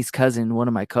Delaney's cousin, one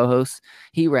of my co-hosts,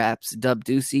 he raps, Dub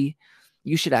Deucey.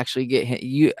 You should actually get him.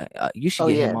 You should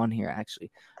get him on here,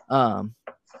 actually.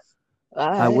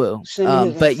 I will.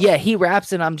 But yeah, he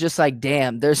raps and I'm just like,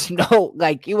 damn, there's no,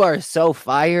 like, you are so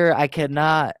fire. I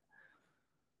cannot,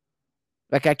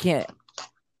 like, I can't.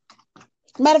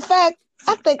 Matter of fact,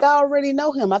 I think I already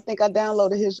know him. I think I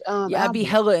downloaded his yeah, I'd be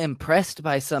hella impressed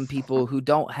by some people who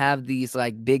don't have these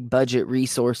like big budget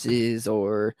resources,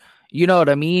 or you know what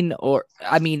I mean? Or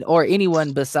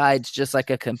anyone besides just like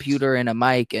a computer and a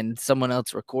mic and someone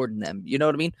else recording them. You know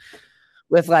what I mean?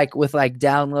 With like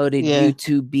downloaded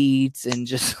YouTube beats and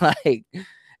just like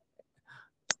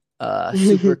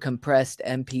super compressed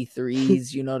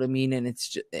MP3s, you know what I mean? And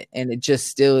it just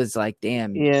still is like,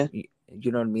 damn, you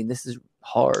know what I mean? This is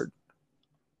hard.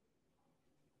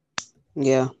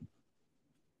 Yeah.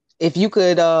 If you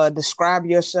could describe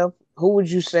yourself, who would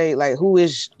you say, like, who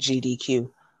is GDQ?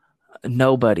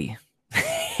 Nobody.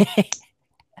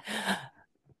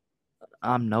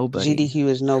 I'm nobody. GDQ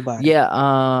is nobody. Yeah,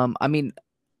 I mean,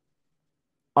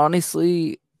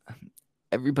 honestly,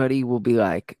 everybody will be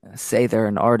like, say they're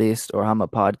an artist, or I'm a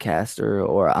podcaster,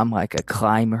 or I'm like a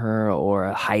climber or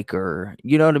a hiker.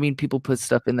 You know what I mean? People put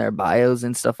stuff in their bios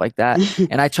and stuff like that.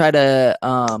 And I try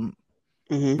to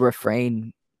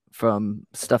refrain from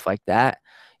stuff like that.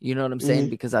 You know what I'm saying?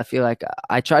 Because I feel like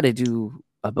I try to do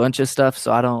a bunch of stuff,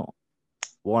 so I don't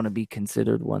want to be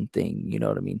considered one thing. You know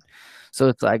what I mean? So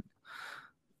it's like,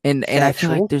 and I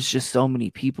feel like there's just so many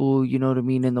people, you know what I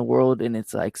mean, in the world. And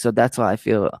it's like, so that's why I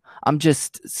feel I'm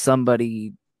just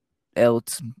somebody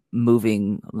else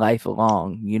moving life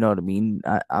along. You know what I mean?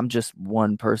 I'm just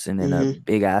one person in a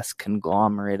big ass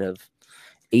conglomerate of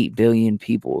 8 billion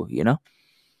people, you know?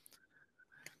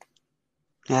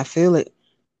 I feel it.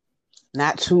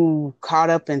 not too caught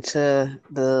up into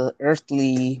the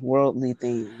earthly, worldly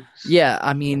things. Yeah,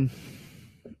 I mean,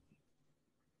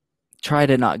 try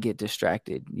to not get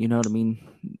distracted. You know what I mean?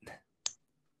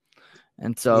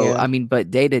 And so, Yeah. I mean,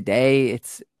 but day to day,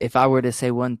 it's if I were to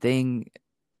say one thing,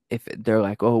 if they're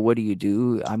like, "Oh, what do you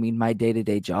do?" I mean, my day to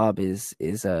day job is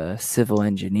a civil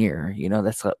engineer. You know,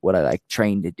 that's what I like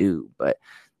trained to do, but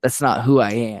that's not who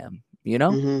I am. You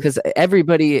know, Mm-hmm. because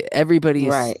everybody is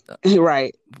Right.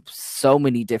 Right. so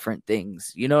many different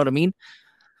things. You know what I mean?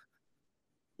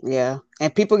 Yeah.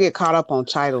 And people get caught up on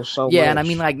titles so Yeah, and I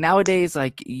mean, much. like nowadays,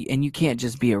 like, and you can't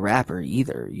just be a rapper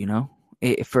either. You know,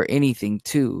 for anything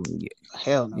too.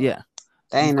 Hell no. Yeah,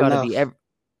 That you've ain't got to be enough.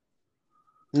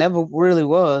 Never really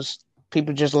was.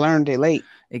 People just learned it late.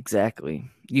 exactly.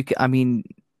 I mean,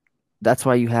 that's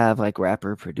why you have like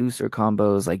rapper producer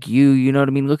combos, like you know what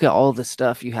I mean? Look at all the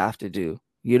stuff you have to do.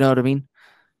 You know what I mean?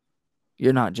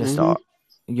 You're not just Mm-hmm. a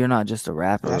you're not just a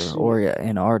rapper That's or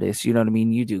an artist. You know what I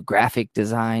mean? You do graphic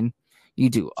design, you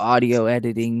do audio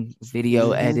editing,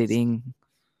 video mm-hmm. editing,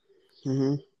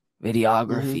 Mm-hmm.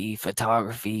 Mm-hmm. videography,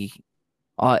 photography,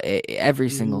 every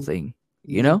single Mm-hmm. thing.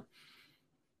 You Mm-hmm. know?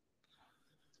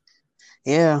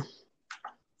 Yeah.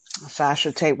 So I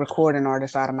should take recording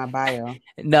artist out of my bio.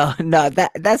 No,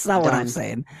 that's not what I'm Done.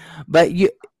 saying. But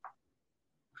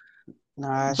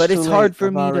No, it's but too it's late. hard for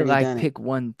I've me to already like done it. pick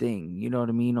one thing, you know what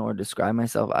I mean, or describe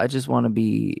myself. I just want to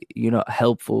be,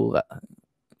 helpful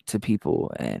to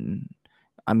people, and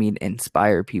I mean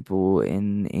inspire people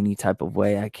in any type of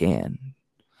way I can.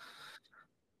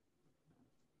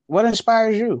 What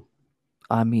inspires you?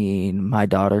 I mean, my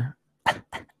daughter,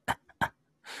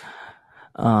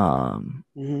 um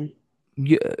Mm-hmm.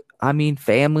 yeah, I mean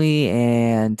family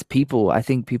and people. I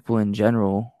think people in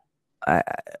general. I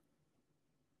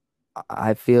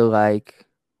I feel like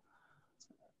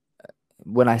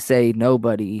when I say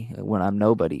nobody, when I'm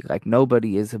nobody, like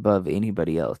nobody is above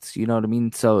anybody else. You know what I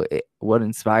mean? So what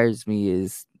inspires me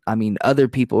is, I mean, other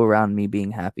people around me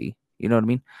being happy. You know what I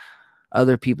mean?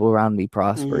 Other people around me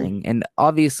Mm-hmm. prospering. And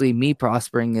obviously me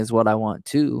prospering is what I want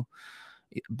too.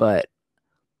 But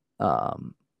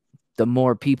um, the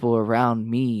more people around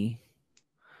me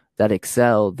that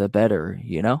excel, the better,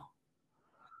 you know?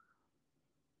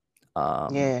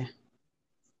 Um, Yeah,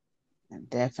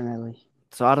 definitely.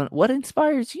 so I don't, what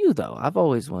inspires you though? I've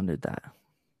always wondered that.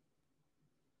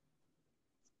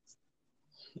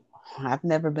 I've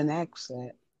never been asked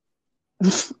that.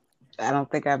 I don't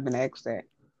think I've been asked that,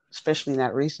 especially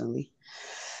not recently.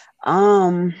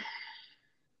 Um,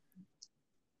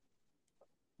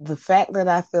 the fact that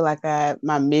I feel like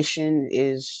my mission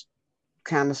is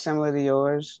kind of similar to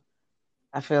yours.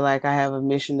 I feel like I have a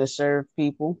mission to serve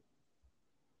people.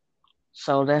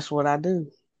 So that's what I do.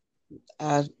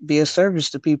 I be a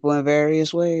service to people in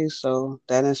various ways. So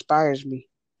that inspires me.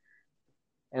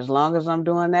 As long as I'm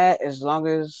doing that, as long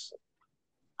as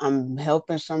I'm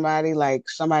helping somebody, like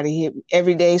somebody hit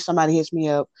every day, somebody hits me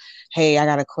up. Hey, I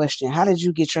got a question. How did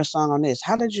you get your song on this?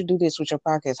 How did you do this with your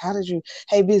podcast? How did you,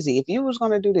 hey, busy, if you was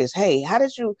going to do this, hey, how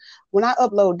did you, when I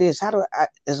upload this, how do I,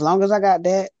 as long as I got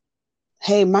that,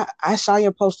 hey, I saw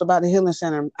your post about the healing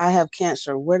center. I have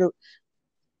cancer.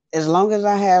 As long as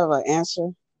I have an answer,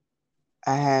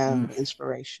 I have Mm,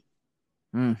 inspiration.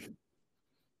 mm,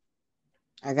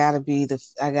 I gotta be the,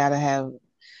 I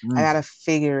mm. gotta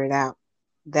figure it out.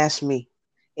 That's me.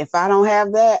 If I don't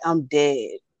have that, I'm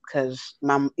dead. Cause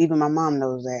even my mom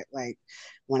knows that. Like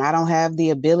when I don't have the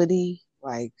ability,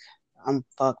 like I'm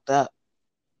fucked up.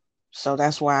 So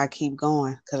that's why I keep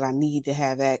going. Cause I need to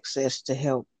have access to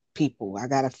help people. I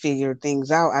gotta figure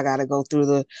things out. I gotta go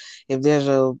through if there's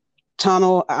a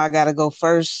tunnel, I gotta go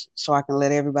first so I can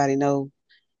let everybody know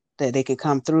that they can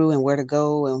come through and where to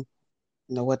go and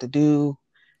know what to do.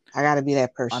 I gotta be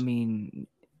that I person. mean,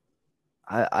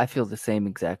 I feel the same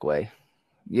exact way.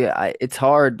 Yeah, it's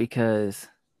hard because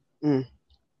Mm,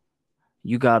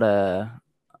 you gotta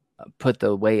put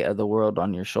the weight of the world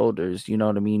on your shoulders. You know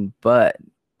what I mean? But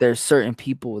there's certain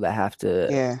people that have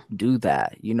to yeah. do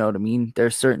that. You know what I mean?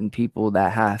 There's certain people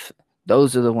that have.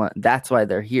 Those are the ones. That's why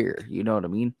they're here. You know what I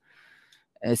mean?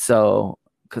 And so,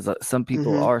 because some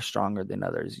people Mm-hmm. are stronger than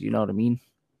others. You know what I mean?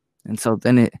 And so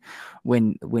then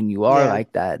when you are Yeah.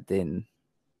 like that, then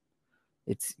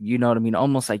it's, you know what I mean,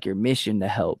 almost like your mission to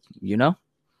help. You know?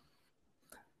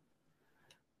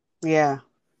 Yeah.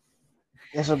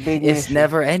 It's a big It's mission.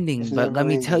 never It's ending, but let never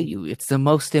me tell ending. you, it's the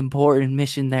most important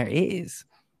mission there is.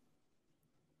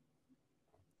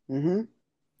 Mm-hmm.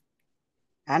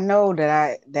 I know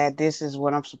that this is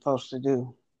what I'm supposed to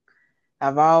do.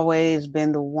 I've always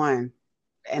been the one,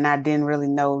 and I didn't really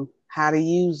know how to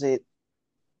use it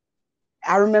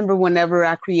I remember whenever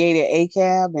I created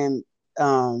ACAB and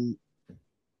um,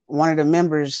 one of the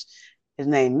members, his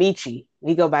name Michi.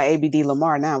 He go by ABD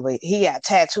Lamar now, but he got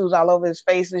tattoos all over his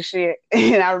face and shit.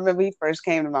 And I remember he first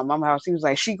came to my mama's house. He was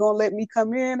like, "She gonna let me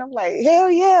come in?" I'm like, "Hell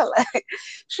yeah!" Like,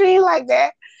 she ain't like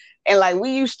that. And like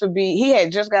we used to be, he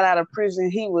had just got out of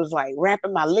prison. He was like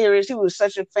rapping my lyrics. He was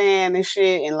such a fan and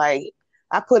shit. And like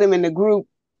I put him in the group.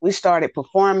 We started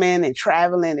performing and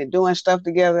traveling and doing stuff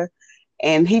together.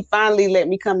 And he finally let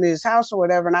me come to his house or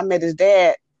whatever. And I met his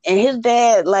dad. And his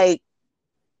dad, like,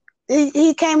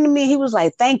 he came to me, he was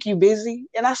like, "Thank you, Busy."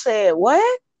 And I said,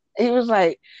 "What?" He was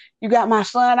like, "You got my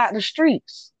son out the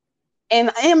streets." And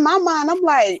in my mind, I'm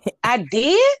like, "I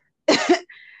did?"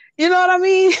 You know what I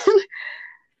mean?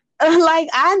 Like,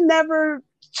 I never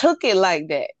took it like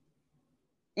that.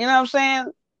 You know what I'm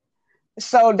saying?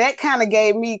 So that kind of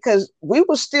gave me, because we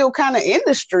were still kind of in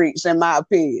the streets, in my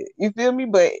opinion. You feel me?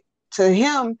 But to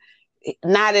him,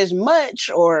 not as much,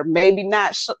 or maybe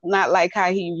not like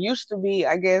how he used to be,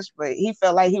 I guess, but he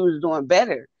felt like he was doing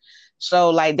better. So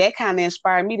like that kind of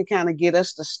inspired me to kind of get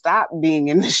us to stop being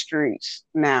in the streets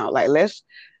now. Like let's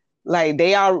like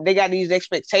they got these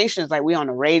expectations, like we on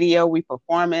the radio, we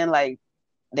performing, like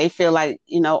they feel like,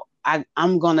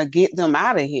 I'm gonna get them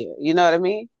out of here. You know what I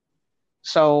mean?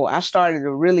 So I started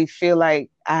to really feel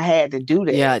like I had to do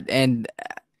that. Yeah, and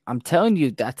I'm telling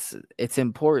you, it's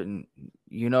important.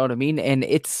 You know what I mean? And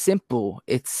it's simple.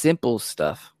 It's simple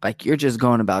stuff. Like you're just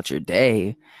going about your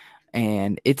day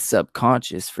and it's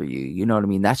subconscious for you. You know what I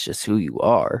mean? That's just who you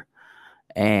are.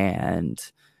 And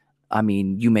I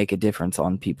mean, you make a difference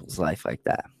on people's life like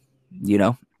that, you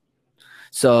know?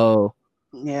 So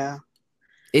yeah,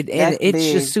 it's big.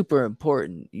 just super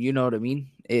important. You know what I mean?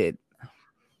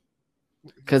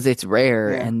 Because it's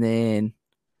rare. Yeah. And then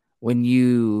when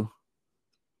you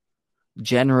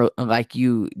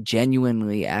you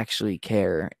genuinely actually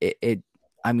care,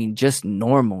 I mean, just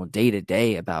normal day to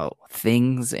day about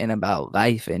things and about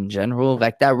life in general,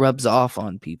 like that rubs off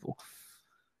on people.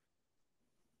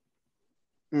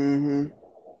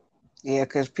 Yeah,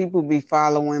 because people be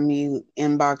following me,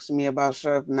 inboxing me about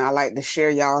stuff, and I like to share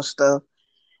y'all stuff.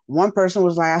 One person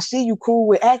was like, "I see you cool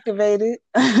with Activated."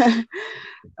 I'm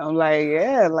like,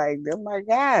 "Yeah, like they're my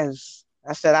guys."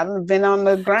 I said, "I've been on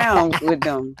the grounds with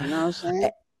them." You know what I'm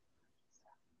saying?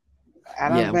 I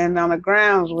done been on the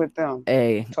grounds with them.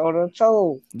 Hey, toe to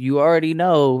toe. You already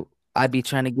know I be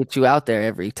trying to get you out there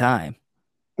every time.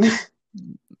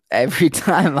 Every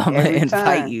time I'm gonna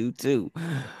invite you too.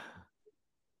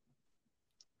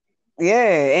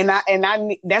 Yeah, and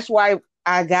I that's why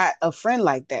I got a friend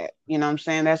like that. You know what I'm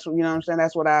saying? That's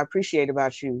That's what I appreciate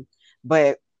about you.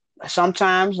 But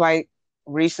sometimes, like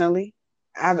recently,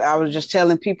 I was just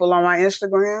telling people on my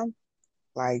Instagram,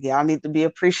 like, y'all need to be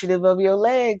appreciative of your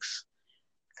legs.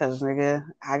 Cause nigga,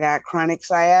 I got chronic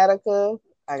sciatica,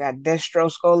 I got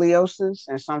dextroscoliosis,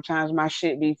 and sometimes my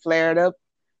shit be flared up.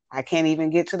 I can't even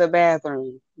get to the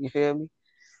bathroom. You feel me?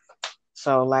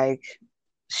 So like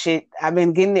shit, I've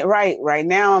been getting it right. Right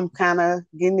now I'm kinda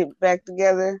getting it back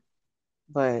together.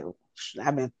 But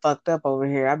I've been fucked up over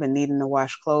here. I've been needing to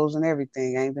wash clothes and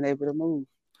everything. I ain't been able to move.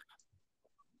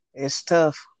 It's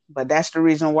tough. But that's the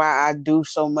reason why I do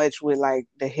so much with like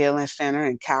the healing center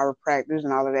and chiropractors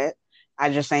and all of that. I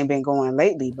just ain't been going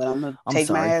lately, but I'm gonna take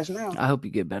my ass now. I hope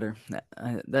you get better.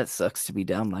 That sucks to be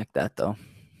down like that, though.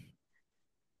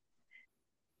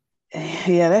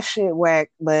 Yeah, that shit whack.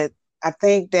 But I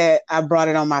think that I brought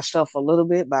it on myself a little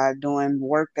bit by doing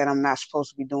work that I'm not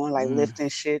supposed to be doing, like lifting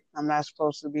shit I'm not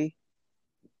supposed to be.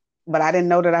 But I didn't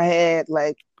know that I had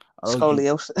like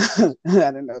scoliosis. I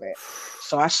didn't know that.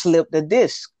 So I slipped a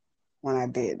disc when I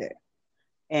did that.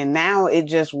 And now it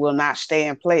just will not stay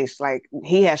in place. Like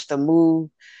he has to move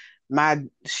my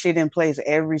shit in place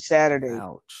every Saturday.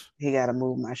 Ouch. He got to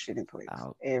move my shit in place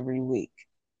every week.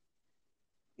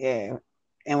 Yeah.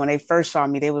 And when they first saw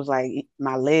me, they was like,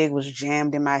 my leg was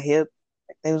jammed in my hip.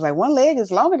 They was like, one leg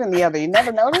is longer than the other. You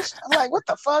never noticed? I'm like, what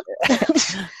the fuck?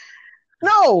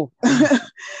 No.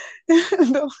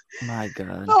 No. My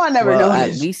God. No, I never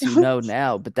noticed. At least you know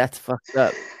now, but that's fucked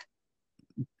up.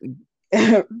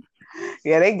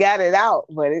 Yeah, they got it out,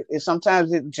 but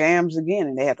sometimes it jams again,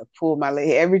 and they have to pull my leg.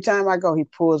 Every time I go, he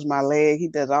pulls my leg. He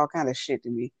does all kind of shit to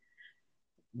me.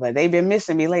 But they've been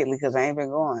missing me lately because I ain't been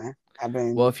going. I've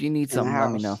been. Well, if you need something,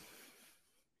 let me know.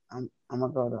 I'm gonna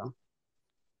go though.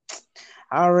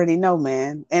 I already know,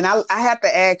 man. And I have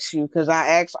to ask you because I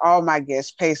ask all my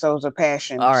guests pesos or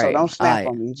passion. All right, so don't snap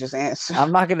on me. Just answer.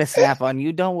 I'm not gonna snap on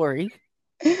you. Don't worry.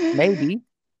 Maybe.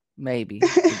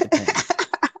 It depends.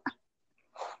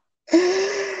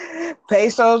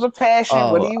 Pesos or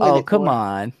passion? What do you? Come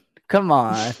on.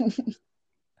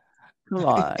 Come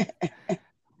on.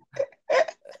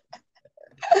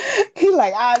 He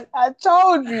like, I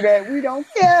told you that we don't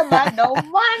care about no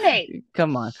money.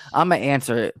 Come on. I'm gonna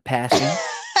answer it. Passion.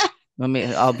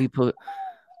 I'll be put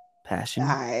passion. All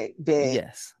right, bet.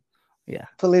 Yes. Yeah.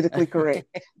 Politically correct.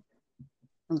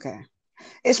 Okay.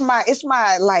 It's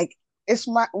my like it's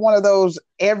my one of those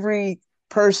every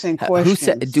person questions. Who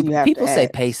said? Do you have people to say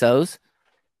ask. pesos?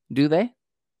 Do they?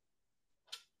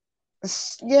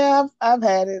 Yeah, I've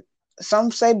had it.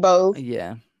 Some say both,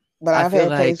 Yeah. but I've had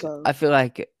pesos. I feel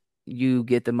like you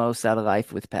get the most out of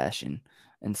life with passion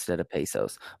instead of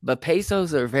pesos. But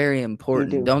pesos are very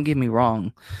important. do. Don't get me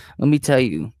wrong. Let me tell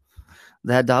you,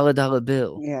 that dollar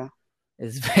bill Yeah.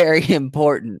 is very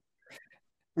important.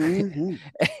 Mm-hmm.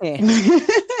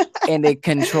 And it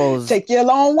controls Take you a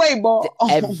long way, boy.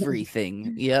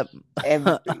 everything. Yep.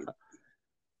 Everything.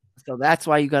 So that's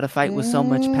why you got to fight with so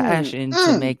much passion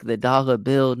to make the dollar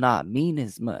bill not mean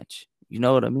as much. You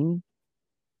know what I mean?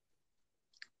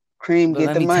 Cream, But get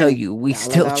let the me money. tell you, we Dollar,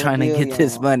 still dollar trying to bill, get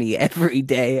this y'all. money every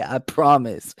day. I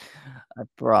promise. I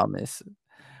promise.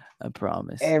 I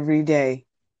promise. Every day.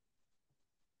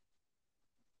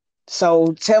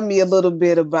 So tell me a little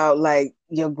bit about like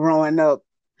your growing up.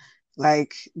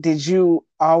 Like, did you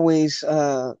always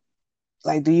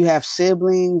like do you have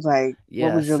siblings? Like what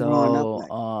Yeah, was your growing up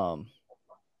so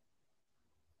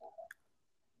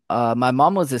like? my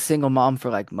mom was a single mom for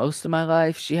like most of my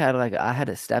life. She had like I had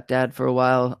a stepdad for a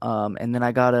while. And then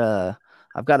I've got a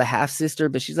half sister,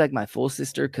 but she's like my full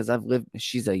sister because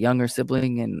she's a younger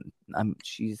sibling and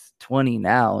she's 20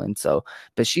 now. And so,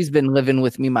 but she's been living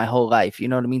with me my whole life. You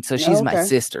know what I mean? So she's my Okay.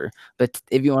 sister, but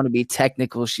if you want to be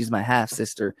technical, she's my half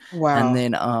sister. Wow. And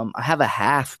then, I have a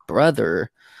half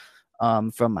brother,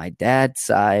 from my dad's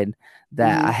side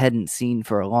that I hadn't seen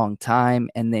for a long time.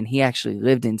 And then he actually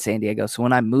lived in San Diego. So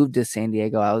when I moved to San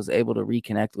Diego, I was able to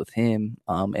reconnect with him.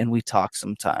 And we talk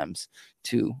sometimes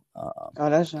too. Oh,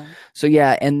 that's right. So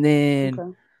yeah. And then,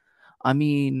 Okay. I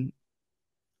mean,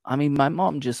 my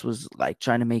mom just was like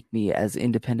trying to make me as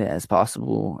independent as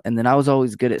possible. And then I was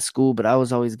always good at school, but I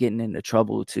was always getting into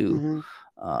trouble too.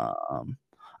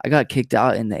 I got kicked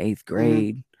out in the 8th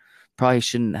grade. Probably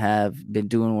shouldn't have been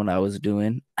doing what I was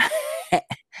doing.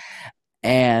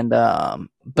 And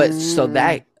but so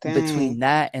that between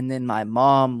that and then my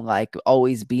mom like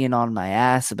always being on my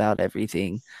ass about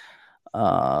everything,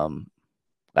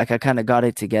 like I kind of got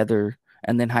it together.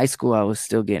 And then high school I was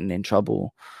still getting in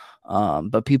trouble.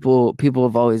 But people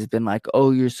have always been like,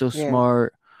 oh, you're so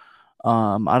smart.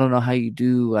 I don't know how you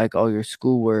do like all your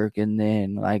schoolwork and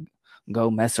then like go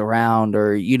mess around,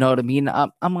 or you know what I mean?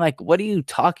 I'm like, what are you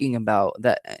talking about?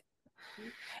 That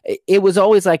it was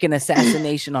always like an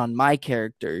assassination on my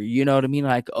character. You know what I mean?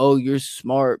 Like, oh, you're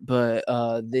smart, but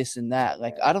this and that.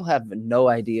 Like, I don't have no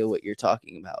idea what you're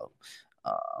talking about.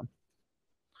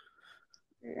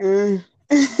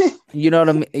 You know what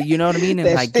I mean? You know what I mean?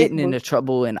 And like getting into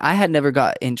trouble, and I had never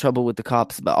got in trouble with the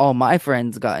cops, but all my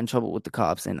friends got in trouble with the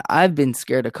cops, and I've been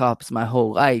scared of cops my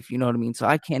whole life. You know what I mean? So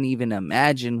I can't even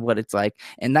imagine what it's like.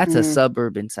 And that's a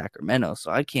suburb in Sacramento,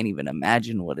 so I can't even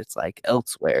imagine what it's like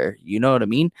elsewhere. You know what I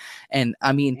mean? And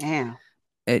I mean,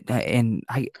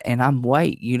 and I'm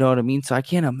white. You know what I mean? So I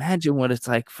can't imagine what it's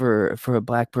like for a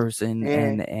black person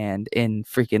and in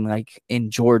freaking like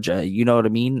in Georgia. You know what I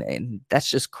mean? And that's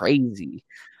just crazy.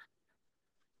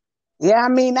 Yeah, I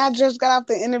mean, I just got off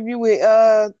the interview with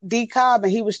D Cobb,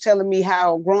 and he was telling me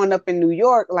how growing up in New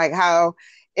York, like how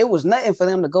it was nothing for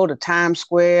them to go to Times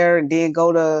Square and then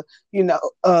go to,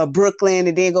 Brooklyn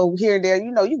and then go here and there.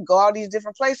 You can go all these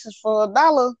different places for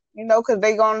 $1, because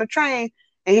they go on the train.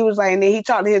 And he was like, and then he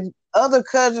talked to his other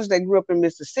cousins that grew up in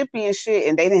Mississippi and shit,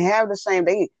 and they didn't have the same.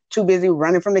 They too busy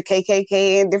running from the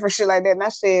KKK and different shit like that. And I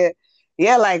said,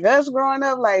 yeah, like us growing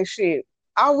up, like shit.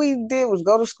 All we did was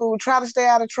go to school, try to stay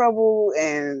out of trouble,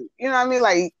 and you know what I mean?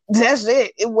 Like, that's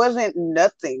it. It wasn't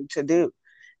nothing to do.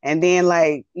 And then,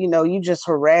 like, you just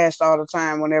harassed all the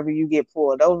time whenever you get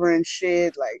pulled over and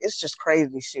shit. Like, it's just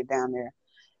crazy shit down there.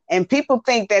 And people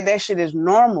think that shit is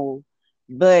normal.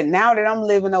 But now that I'm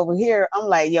living over here, I'm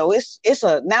like, yo, it's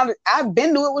now that I've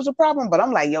been to it was a problem, but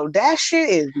I'm like, yo, that shit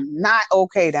is not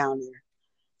okay down there.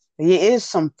 There is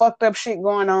some fucked up shit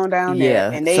going on down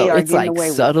there, and they are it's getting like away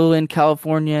with it. subtle in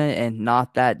California and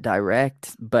not that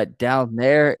direct, but down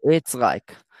there it's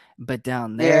like, it's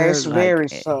like very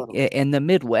subtle. in the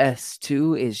Midwest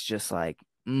too is just like,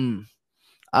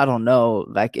 I don't know,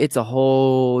 like it's a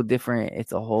whole different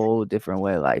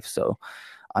way of life. So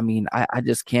I mean, I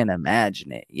just can't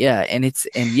imagine it. Yeah, and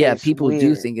yeah, Shit's people do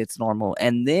weird. think it's normal.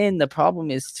 And then the problem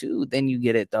is too, then you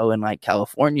get it though in like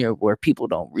California where people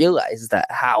don't realize that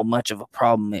how much of a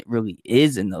problem it really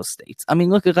is in those states. I mean,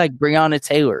 look at like Breonna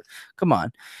Taylor. Come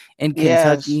on. In Yes.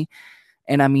 Kentucky.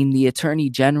 And I mean, the attorney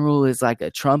general is like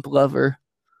a Trump lover.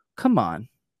 Come on.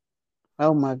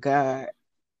 Oh my God.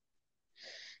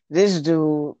 This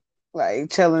dude, like,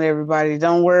 telling everybody,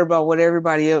 don't worry about what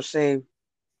everybody else say.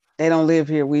 They don't live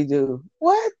here. We do.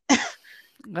 What?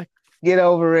 Like, Get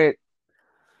over it.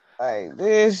 Like,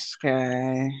 this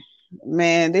guy,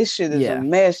 man, this shit is a yeah.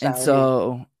 mess And out here.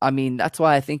 so, I mean, that's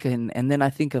why I think and then I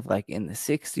think of like in the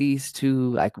 60s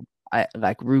too, like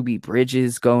like Ruby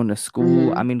Bridges going to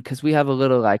school. I Hmm. mean, because we have a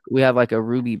little like we have like a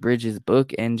Ruby Bridges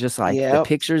book and just like the Yep.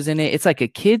 pictures in it, it's like a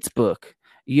kid's book.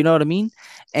 You know what I mean?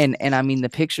 And I mean the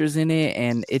pictures in it,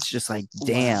 and it's just like, Wow.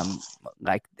 damn,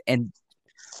 like and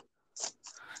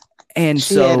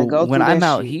She had to so go when through that I'm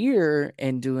out shit. here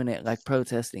and doing it like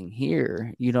protesting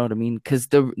here, you know what I mean? Because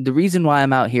the reason why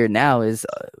I'm out here now is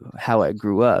how I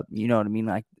grew up. You know what I mean?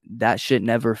 Like that shit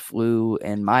never flew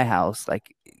in my house.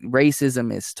 Like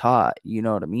racism is taught. You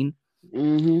know what I mean?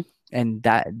 Hmm. And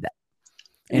and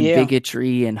Yeah.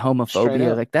 bigotry and Straight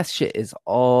homophobia, up. like that shit is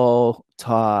all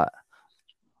taught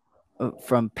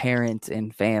from parents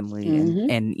and family Hmm.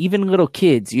 and even little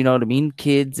kids. You know what I mean?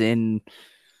 Kids and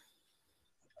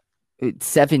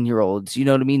 7-year-olds, you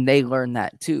know what I mean? They learn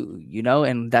that too, you know?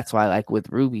 And that's why, like with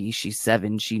Ruby, she's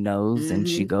 7, she knows, and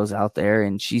she Hmm. goes out there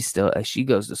and she still, she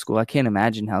goes to school. I can't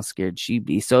imagine how scared she'd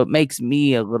be. So it makes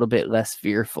me a little bit less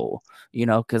fearful, you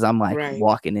know, because I'm like Right.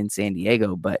 walking in San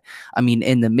Diego. But I mean,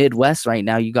 in the Midwest right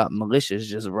now, you got militias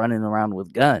just running around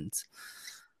with guns.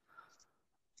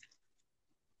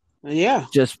 Yeah.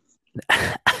 Just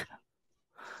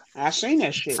I seen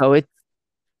that shit. so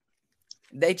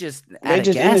they just at They a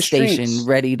just in the gas station streets.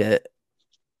 ready to.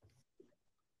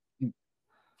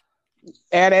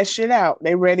 Air that shit out.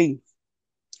 They ready.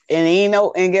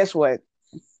 And guess what?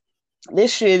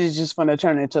 This shit is just gonna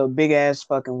turn into a big ass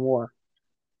fucking war.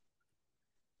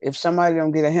 If somebody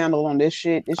don't get a handle on this I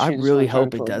shit is really gonna turn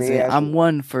hope into it a big doesn't. ass I'm war.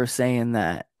 one for saying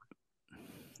that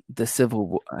the Civil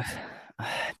War,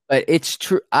 but it's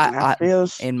true. I feel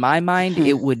In my mind,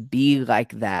 it would be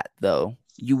like that though.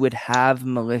 You would have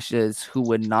militias who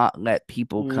would not let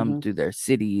people come hmm. through their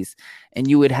cities, and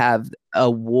you would have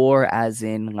a war, as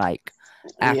in like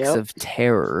acts Yep. of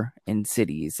terror in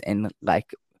cities and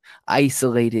like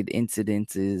isolated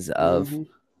incidences of. Hmm.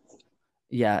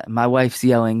 Yeah, my wife's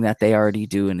yelling that they already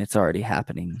do, and it's already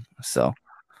happening. So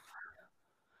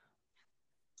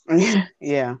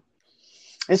Yeah.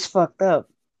 It's fucked up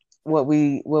what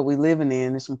we living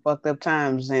in. It's some fucked up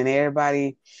times, and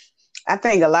everybody. I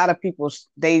think a lot of people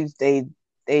they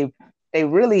they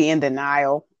really in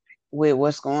denial with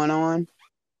what's going on,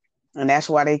 and that's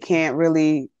why they can't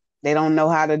really. They don't know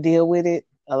how to deal with it.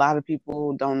 A lot of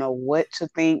people don't know what to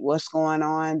think, what's going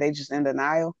on. They just in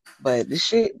denial. But this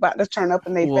shit about to turn up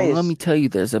in their well, let me face. tell you,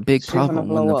 there's a big Shit gonna problem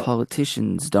when blow the up.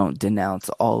 politicians don't denounce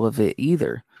all of it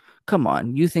either. Come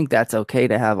on, you think that's okay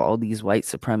to have all these white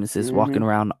supremacists walking Hmm.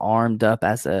 around armed up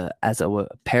as a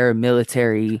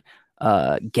paramilitary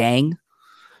gang?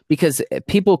 Because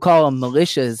people call them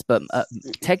militias, but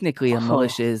technically a Oh,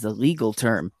 militia is a legal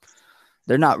term.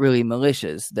 They're not really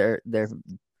militias. They're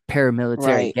paramilitary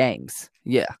right. gangs.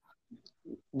 Yeah.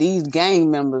 These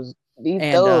gang members, these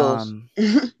And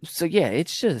thugs. so yeah,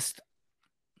 it's just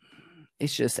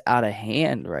out of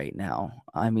hand right now.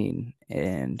 I mean,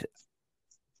 and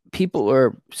people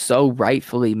are so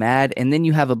rightfully mad, and then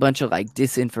you have a bunch of like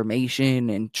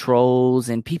disinformation and trolls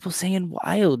and people saying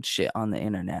wild shit on the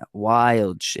internet.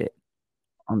 Wild shit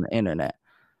on the internet.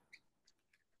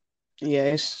 Yeah,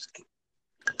 it's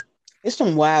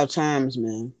some wild times,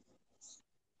 man.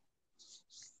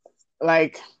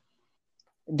 Like,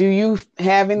 do you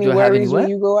have any Do I have any worries when what?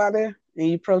 you go out there and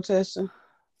you protesting?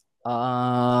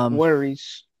 Um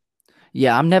Worries.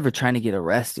 yeah, I'm never trying to get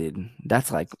arrested.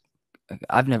 That's like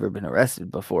I've never been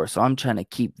arrested before, so I'm trying to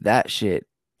keep that streak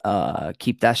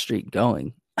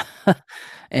going.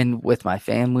 And with my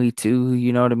family too,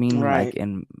 you know what I mean? Like Right.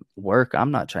 in work,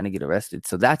 I'm not trying to get arrested.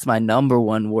 So that's my number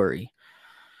one worry.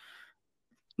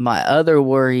 My other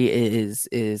worry is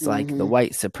like the Hmm.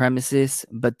 white supremacists,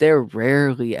 but they're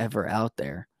rarely ever out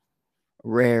there.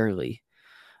 Rarely.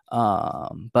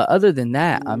 But other than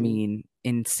that, I Hmm. mean,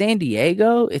 in San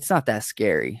Diego, it's not that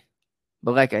scary.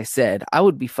 But like I said, I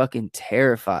would be fucking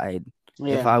terrified if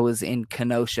Yeah. I was in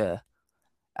Kenosha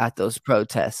at those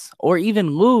protests or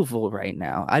even Louisville right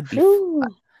now. Phew.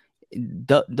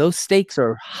 Those stakes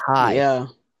are high. Yeah.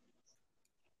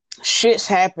 Shit's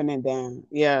happening down.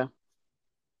 Yeah.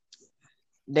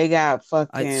 They got So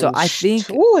fucking. I think,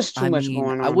 Ooh, it's too I much mean,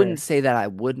 going I on wouldn't there. say that I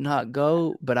would not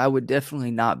go, but I would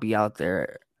definitely not be out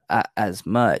there as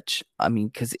much. I mean,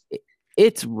 because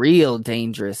it's real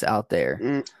dangerous out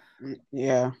there.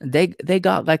 Yeah. They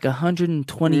got like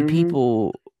 120 Mm-hmm.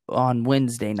 people on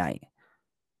Wednesday night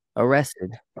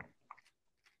arrested.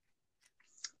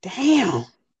 Damn.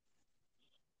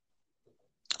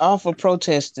 All for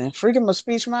protesting. Freedom of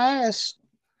speech, my ass.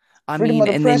 I Freedom mean, of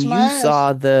the and then press, my you ass.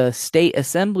 saw the state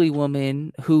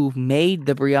assemblywoman who made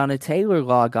the Breonna Taylor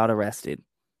law got arrested.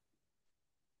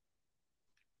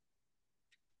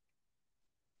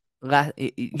 You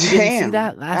didn't see Damn.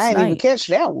 that I last ain't even night? catch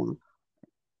that one.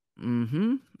 Mm-hmm.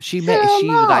 Hell She no.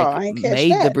 like I ain't catch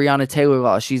made the that. Breonna Taylor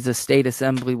law. She's a state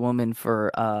assemblywoman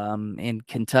for in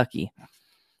Kentucky,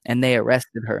 and they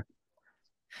arrested her.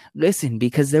 Listen,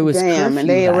 because there was Damn. And curfew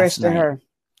they last arrested night, her.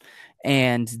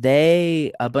 and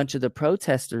a bunch of the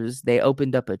protesters, they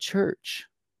opened up a church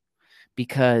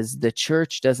because the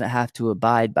church doesn't have to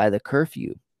abide by the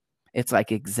curfew. It's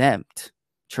like exempt.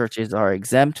 Churches are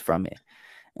exempt from it.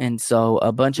 And so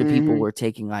a bunch of people Mm-hmm. were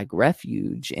taking like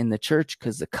refuge in the church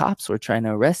because the cops were trying to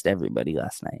arrest everybody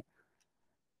last night.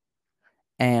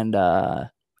 And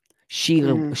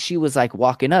Mm-hmm. she was like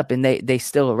walking up, and they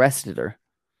still arrested her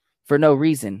for no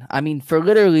reason. I mean, for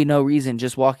literally no reason,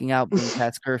 just walking out being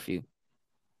past curfew.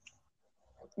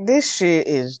 This shit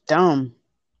is dumb.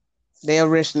 They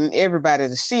arresting everybody.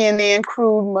 The CNN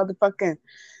crew, motherfucking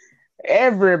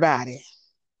everybody.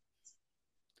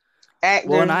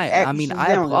 Well, and Actor, I mean, actresses, I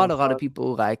they don't give a applaud a lot of fuck.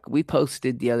 people. Like we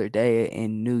posted the other day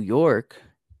in New York,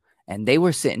 and they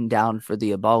were sitting down for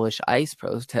the Abolish ICE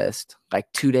protest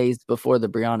like 2 days before the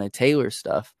Breonna Taylor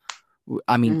stuff.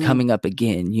 I mean, Mm-hmm. coming up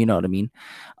again, you know what I mean?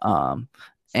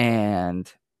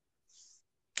 And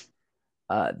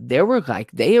there were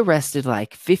like, they arrested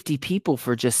like 50 people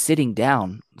for just sitting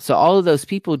down. So all of those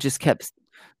people just kept,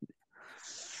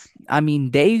 I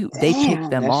mean, they picked Damn,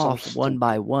 them that's so off one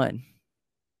by stupid. one.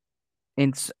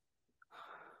 And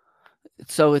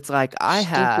so it's like,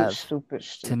 Stupid, stupid, to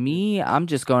stupid. me, I'm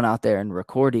just going out there and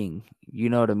recording, you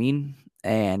know what I mean?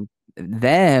 And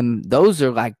those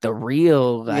are like the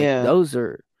real, like, Yeah. those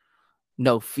are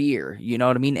no fear, you know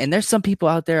what I mean? And there's some people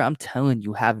out there, I'm telling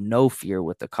you, have no fear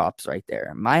with the cops right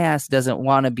there. My ass doesn't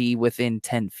want to be within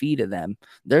 10 feet of them.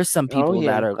 There's some Oh people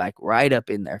that yeah. are like right up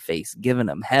in their face, giving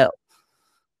them hell.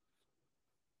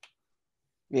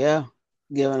 Yeah.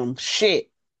 Giving them shit.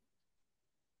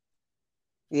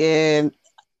 Yeah.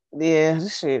 Yeah.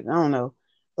 This shit. I don't know.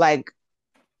 Like,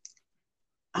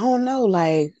 I don't know.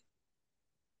 Like,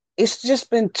 it's just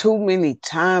been too many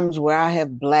times where I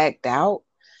have blacked out,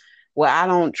 where I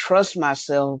don't trust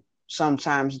myself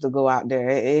sometimes to go out there.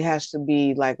 It has to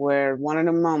be like where one of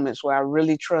the moments where I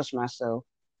really trust myself.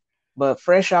 But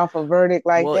fresh off a verdict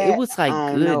like Well, it that, was I like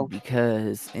don't good know.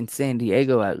 because in San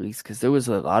Diego, at least, because there was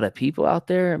a lot of people out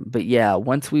there. But yeah,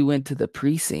 once we went to the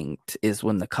precinct is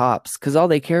when the cops, because all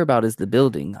they care about is the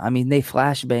building. I mean, they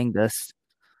flashbanged us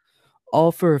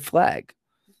all for a flag.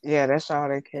 Yeah, that's all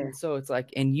they And care. so it's like,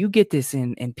 and you get this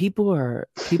in, and people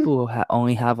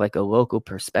only have like a local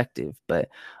perspective, but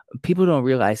people don't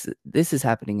realize that this is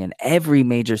happening in every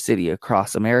major city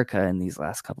across America in these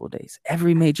last couple of days.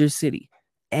 Every major city,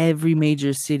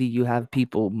 you have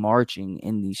people marching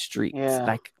in these streets. Yeah.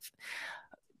 Like,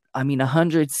 I mean,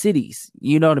 100 cities,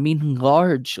 you know what I mean?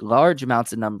 Large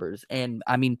amounts of numbers. And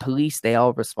I mean, police, they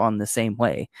all respond the same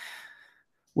way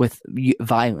with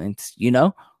violence, you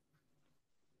know?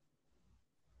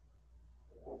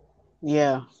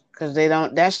 Yeah, because they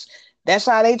don't. That's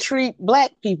how they treat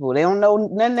black people. They don't know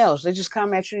nothing else. They just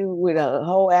come at you with a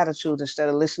whole attitude instead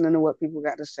of listening to what people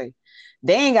got to say.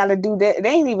 They ain't got to do that. They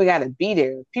ain't even got to be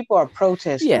there. People are Yeah.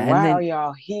 protesting. And Why are then,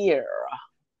 y'all here?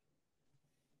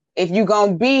 If you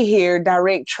gonna be here,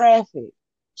 direct traffic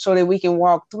so that we can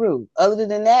walk through. Other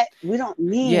than that, we don't yeah.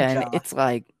 need And y'all. it's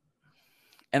like,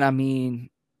 and I mean,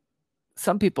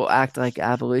 some people act like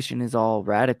abolition is all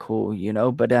radical, you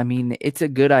know, but I mean, it's a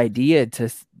good idea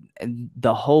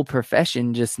the whole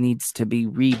profession just needs to be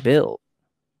rebuilt.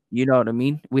 You know what I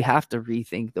mean? We have to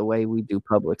rethink the way we do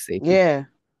public safety. Yeah.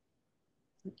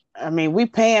 I mean, we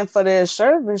paying for their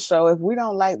service, so if we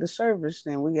don't like the service,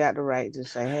 then we got the right to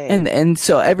say, "Hey, And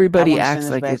so I everybody want to send acts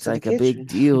this like back it's to the like a big kitchen."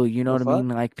 deal, you know The what I mean?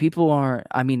 fuck? Like people aren't,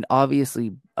 I mean,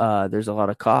 obviously there's a lot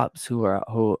of cops who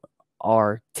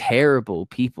are terrible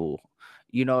people.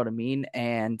 You know what I mean?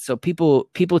 And so people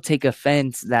take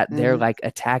offense that they're Mm-hmm. like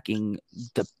attacking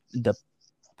the the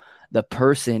the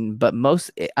person, but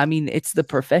I mean, it's the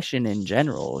profession in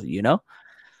general, you know?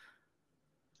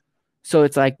 So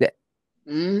it's like that.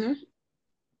 Mm-hmm.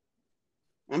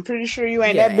 I'm pretty sure you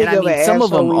ain't Yeah, that and big I of an mean, some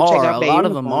of asshole them when you take are, off a that lot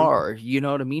of them uniform. are, you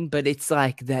know what I mean? But it's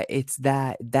like that, it's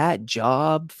that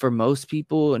job for most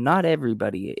people, not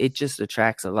everybody. It just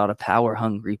attracts a lot of power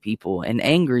hungry people and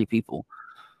angry people.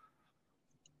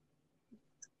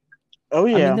 Oh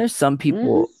I mean, yeah. there's some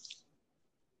people,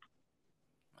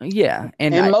 yeah,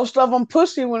 and And most of them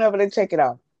pussy whenever they take it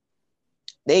off.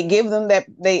 They give them that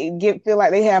feel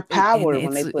like they have and power when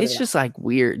they put it's it on. just like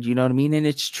weird, you know what I mean? And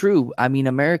it's true. I mean,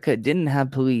 America didn't have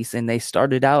police, and they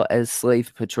started out as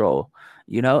slave patrol,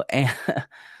 you know, and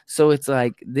so it's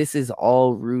like this is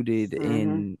all rooted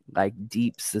in like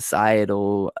deep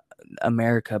societal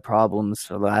America problems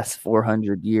for the last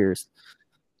 400 years.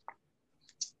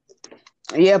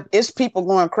 Yeah, it's people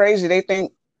going crazy. They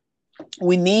think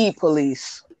we need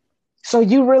police. So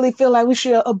you really feel like we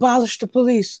should abolish the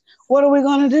police? What are we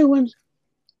gonna do when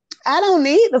I don't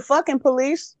need the fucking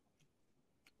police?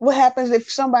 What happens if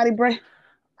somebody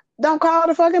don't call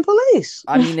the fucking police?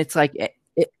 I mean, it's like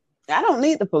I don't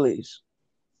need the police.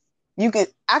 You can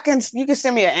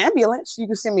send me an ambulance. You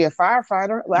can send me a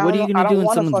firefighter. what are you I gonna do don't when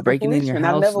want a someone's fucking breaking in your policeman.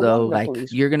 I've house never though? wanted a Like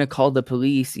policeman. you're gonna call the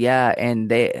police, yeah,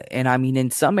 and I mean in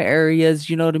some areas,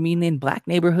 you know what I mean, in black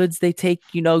neighborhoods, they take,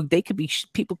 you know, they could be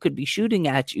people could be shooting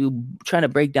at you, trying to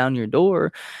break down your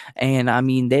door, and I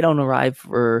mean they don't arrive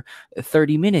for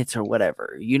 30 minutes or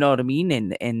whatever, you know what I mean,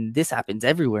 and this happens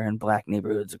everywhere in black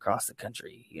neighborhoods across the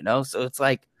country, you know, so it's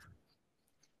like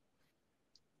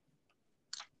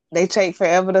They take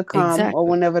forever to come, or exactly.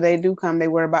 whenever they do come, they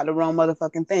worry about the wrong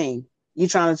motherfucking thing. You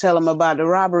trying to tell them about the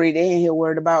robbery, they ain't here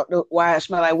worried about why it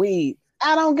smell like weed.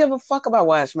 I don't give a fuck about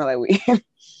why it smell like weed.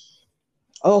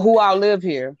 Or who all live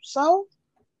here. So,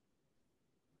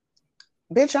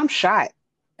 bitch, I'm shot.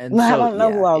 And I so don't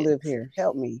know who yeah, all live here.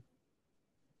 Help me.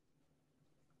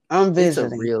 I'm it's a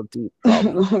visiting. real deep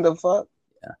problem. The fuck?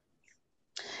 Yeah.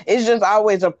 It's just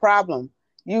always a problem.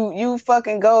 You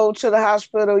fucking go to the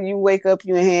hospital, you wake up,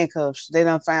 you in handcuffs. They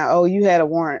done found, oh, you had a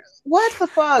warrant. What the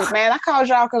fuck, man? I called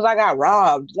y'all because I got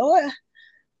robbed. Lord,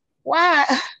 why?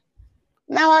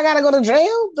 Now I gotta go to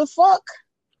jail? The fuck?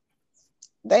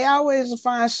 They always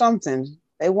find something.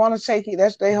 They want to take you.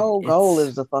 That's their whole goal,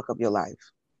 is to fuck up your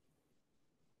life.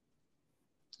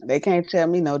 They can't tell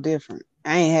me no different.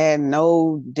 I ain't had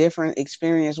no different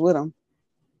experience with them.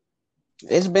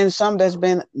 It's been some that's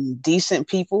been decent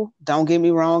people. Don't get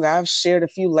me wrong. I've shared a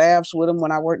few laughs with them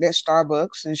when I worked at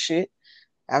Starbucks and shit.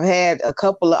 I've had a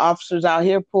couple of officers out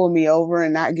here pull me over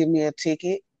and not give me a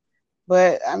ticket.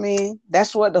 But I mean,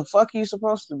 that's what the fuck you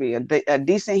supposed to be, a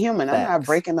decent human. I'm not Facts.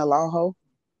 breaking the law, ho.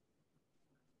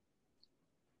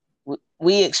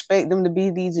 We expect them to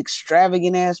be these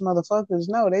extravagant ass motherfuckers.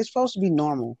 No, they're supposed to be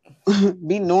normal.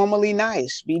 Be normally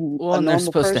nice. Be Well, a and they're normal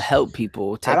supposed to person. help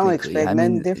people. I don't Technically, expect I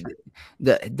nothing mean, different.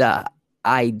 the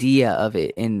idea of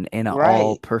it in an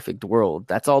all perfect world,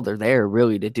 that's all they're there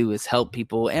really to do is help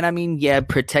people. And I mean, yeah,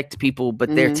 protect people, but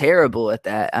they're terrible at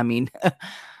that. I mean,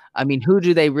 I mean, who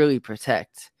do they really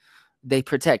protect? They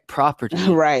protect property,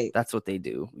 right? That's what they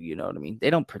do. You know what I mean? They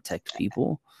don't protect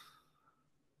people.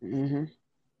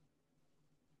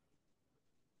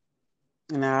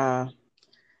 Nah.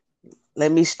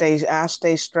 I'll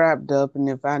stay strapped up, and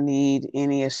if I need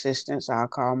any assistance, I'll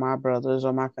call my brothers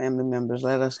or my family members.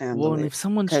 Let us handle Well, and it. if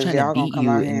someone's Because trying to y'all gonna beat come you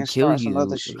out here and and kill start some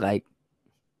other you, shit. like,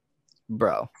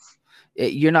 bro,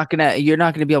 you're not gonna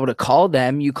be able to call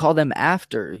them. You call them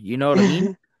after. You know what I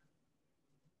mean?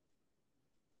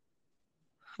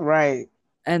 Right.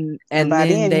 And by then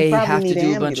then, you they probably have to need an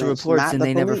do a bunch of ambulance, reports, not and the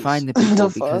they never police. find the people The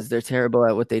because fuck? they're terrible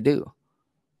at what they do.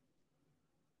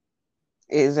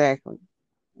 Exactly.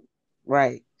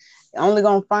 Right. Only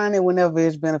gonna find it whenever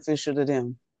it's beneficial to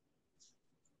them.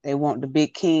 They want the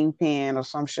big kingpin or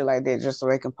some shit like that, just so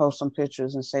they can post some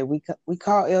pictures and say we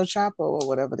call El Chapo or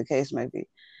whatever the case may be.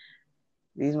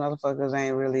 These motherfuckers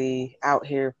ain't really out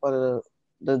here for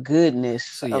the goodness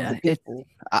So of yeah, the people.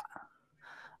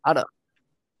 I don't.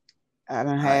 I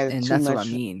don't have And too that's what I much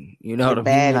mean. You know what I mean?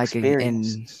 bad Like, and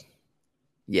experiences.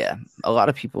 yeah, a lot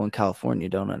of people in California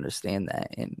don't understand that,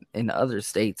 and in other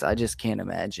states, I just can't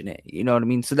imagine it. You know what I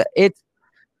mean? So that it's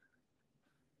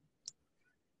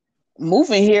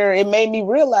moving here, it made me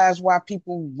realize why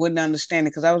people wouldn't understand it.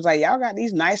 Because I was like, y'all got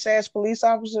these nice ass police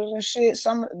officers and shit.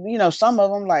 Some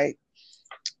of them, like,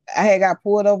 I had got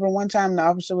pulled over one time. And the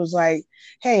officer was like,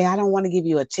 "Hey, I don't want to give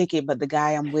you a ticket, but the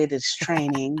guy I'm with is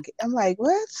training." I'm like,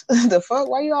 "What the fuck?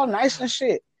 Why you all nice and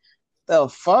shit? The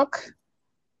fuck?"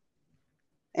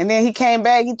 And then he came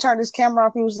back. He turned his camera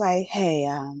off. He was like, "Hey,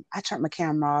 I turned my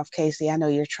camera off, Casey. I know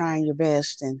you're trying your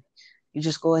best, and you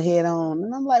just go ahead on."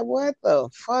 And I'm like, "What the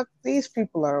fuck? These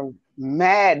people are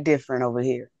mad different over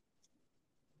here."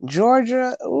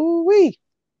 Georgia, ooh wee.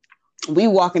 we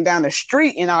walking down the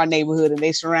street in our neighborhood and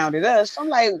they surrounded us. I'm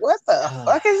like, what the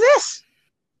fuck is this?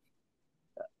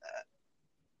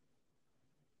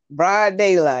 Broad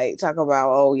daylight. Talk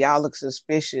about, oh, y'all look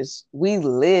suspicious. We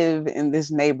live in this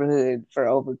neighborhood for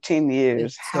over 10 years.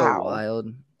 It's How? so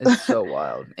wild. It's so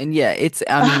wild. And yeah,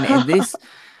 I mean, and this,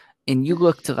 and you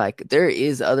look to like, there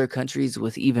is other countries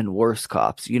with even worse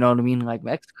cops. You know what I mean? Like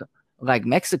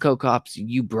Mexico cops,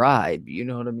 you bribe, you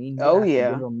know what I mean? You Oh, have to yeah.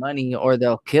 give them money or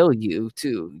they'll kill you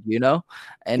too, you know?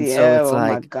 And so Yeah, it's oh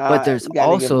my like, God. but there's You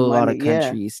gotta give also them a lot of money, yeah.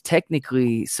 countries,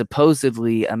 technically,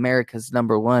 supposedly America's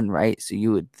number one, right? So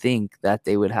you would think that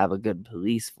they would have a good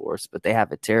police force, but they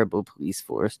have a terrible police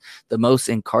force, the most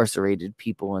incarcerated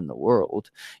people in the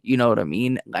world. You know what I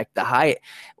mean? Like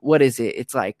what is it?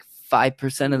 It's like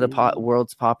 5% of the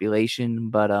world's population,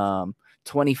 but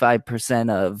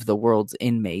 25% of the world's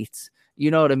inmates.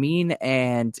 You know what I mean?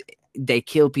 And they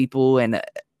kill people, and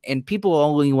people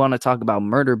only want to talk about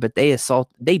murder, but they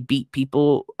beat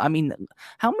people. I mean,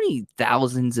 how many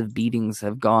thousands of beatings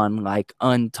have gone like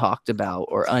untalked about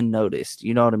or unnoticed?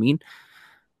 You know what I mean?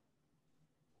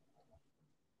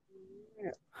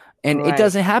 And it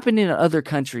doesn't happen in other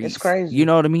countries. It's crazy. You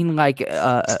know what I mean? Like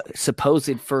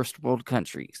supposed first world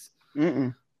countries.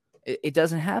 It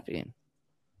doesn't happen.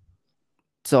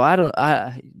 So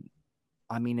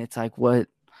I mean, it's like what,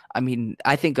 I mean,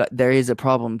 I think there is a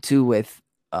problem too with,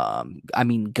 I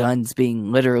mean, guns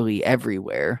being literally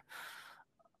everywhere.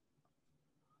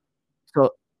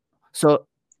 So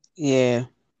yeah,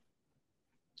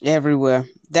 everywhere.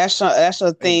 That's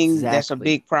a thing. Exactly. That's a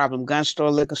big problem. Gun store,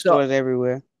 liquor stores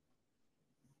everywhere.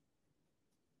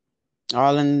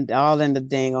 All in the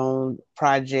dang on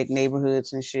project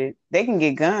neighborhoods and shit. They can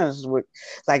get guns with,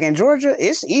 like in Georgia,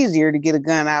 it's easier to get a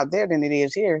gun out there than it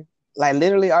is here. Like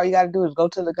literally all you gotta do is go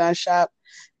to the gun shop,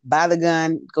 buy the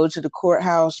gun, go to the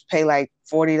courthouse, pay like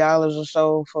 $40 or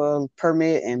so for a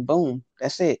permit, and boom,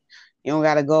 that's it. You don't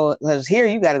gotta go, because here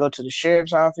you gotta go to the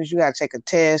sheriff's office, you gotta take a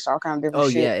test, all kind of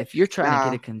different shit. Yeah, if you're trying to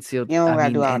get a concealed, you don't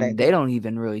gotta do all and that. They don't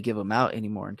even really give them out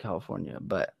anymore in California,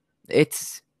 but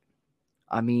it's,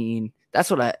 I mean, that's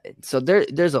what so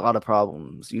there's a lot of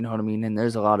problems, you know what I mean? And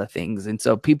there's a lot of things. And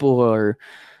so people are,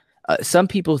 some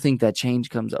people think that change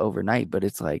comes overnight, but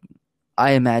it's like,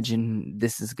 I imagine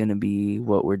this is going to be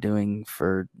what we're doing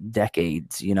for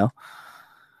decades, you know?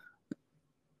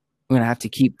 We're going to have to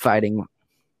keep fighting.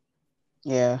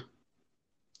 Yeah.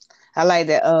 I like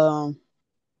that.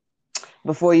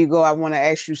 Before you go, I want to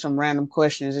ask you some random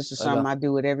questions. This is something I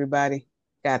do with everybody.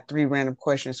 Got 3 random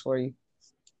questions for you.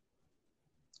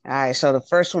 All right, so the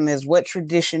first one is, what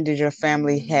tradition did your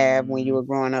family have when you were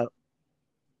growing up?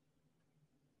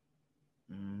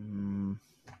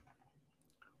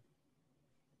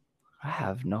 I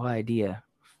have no idea.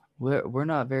 We're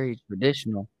not very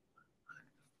traditional.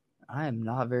 I am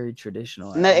not very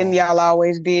traditional. Nothing y'all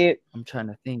always did? I'm trying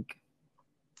to think.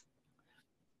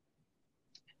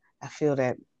 I feel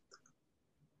that.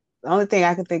 The only thing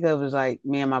I can think of is like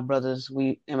me and my brothers,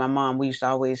 and my mom, we used to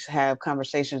always have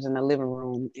conversations in the living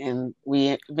room, and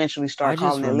we eventually started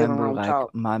calling it living room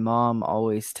talk. My mom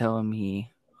always telling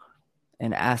me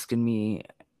and asking me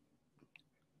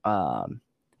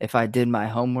if I did my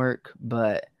homework,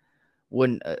 but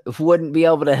wouldn't be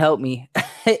able to help me.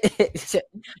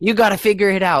 You got to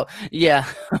figure it out.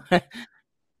 Yeah.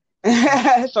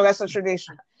 So that's a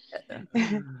tradition.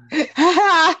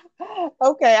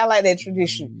 Okay, I like that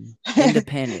tradition.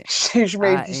 Independent. She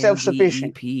made you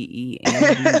self-sufficient.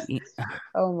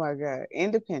 Oh my God,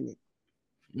 independent.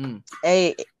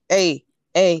 Hey,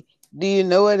 do you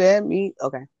know what that means?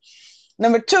 Okay.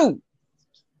 Number 2,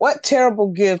 what terrible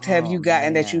gift have you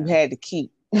gotten that you had to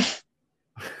keep?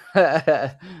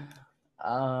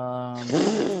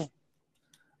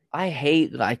 I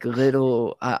hate like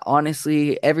little,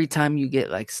 honestly, every time you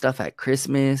get like stuff at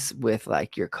Christmas with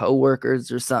like your coworkers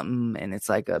or something, and it's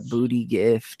like a booty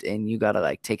gift and you got to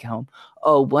like take it home.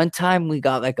 Oh, one time we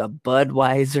got like a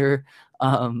Budweiser.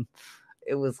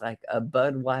 It was like a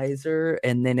Budweiser,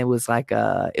 and then it was like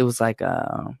a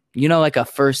you know, like a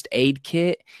first aid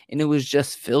kit, and it was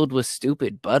just filled with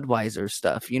stupid Budweiser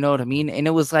stuff. You know what I mean? And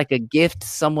it was like a gift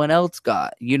someone else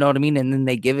got. You know what I mean? And then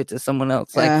they give it to someone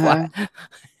else. Like,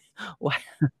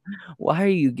 why are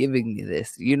you giving me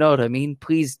this? You know what I mean?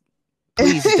 Please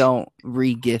don't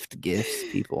re-gift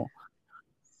gifts, people.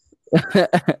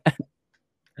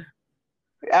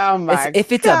 Oh my!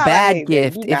 If it's God, a bad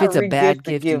gift, if it's a bad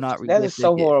gift, do not re-gift. That is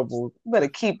so horrible. You better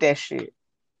keep that shit.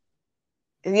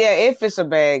 Yeah, if it's a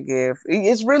bad gift,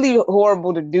 it's really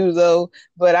horrible to do though.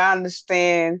 But I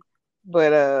understand.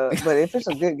 But if it's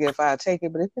a good gift, I'll take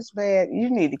it. But if it's bad, you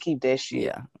need to keep that shit.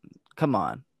 Yeah, come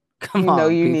on. Come You know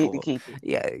on, you people. need to keep it.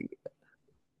 Yeah.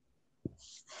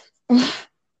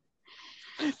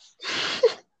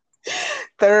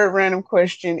 Third random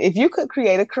question. If you could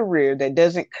create a career that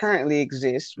doesn't currently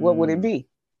exist, what would it be?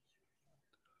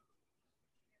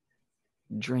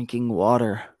 Drinking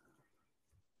water.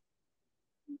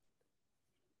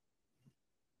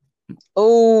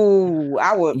 Oh,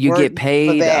 I would You work get paid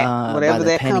for that. by Whatever the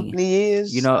that penny. company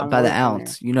is, You know, I'm by the working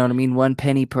ounce. there. You know what I mean? 1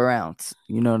 penny per ounce.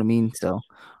 You know what I mean? So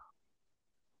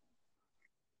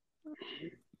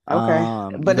Okay.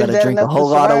 you But is gotta that drink a enough to whole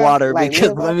lot of survive? water Like because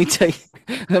live let off?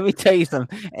 me tell you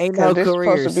something. Ain't Because no this is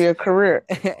supposed to careers. be a career.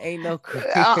 Ain't no We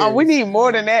careers. need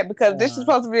more than that because this is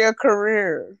supposed to be a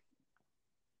career.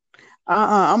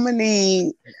 I'm gonna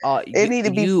need. It need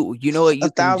to be You know what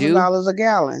you can do? $1,000 a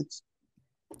gallon.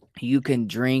 You can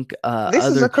drink This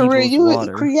is other a career people's you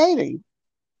water creating.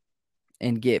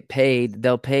 and get paid.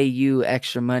 They'll pay you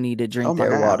extra money to drink Oh my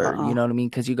their God. water. You know what I mean?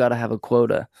 Because you got to have a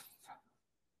quota.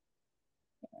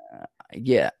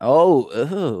 Yeah.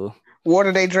 Oh.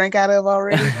 Water they drink out of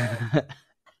already?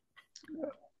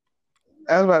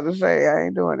 I was about to say I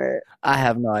ain't doing that. I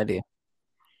have no idea.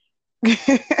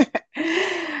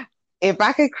 If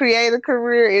I could create a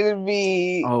career, it'd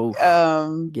be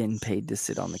getting paid to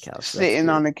sit on the couch. Sitting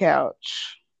on the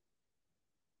couch.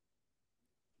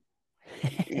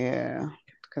 Yeah,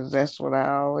 because that's what I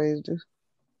always do.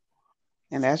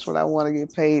 And that's what I want to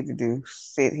get paid to do,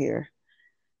 sit here.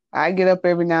 I get up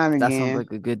every now and again. That sounds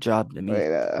like a good job to me.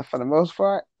 But for the most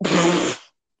part,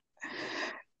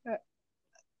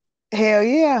 hell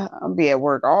yeah, I'll be at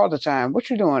work all the time. What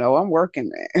you doing? Oh, I'm working.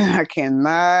 I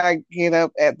cannot get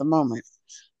up at the moment.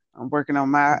 I'm working on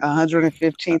my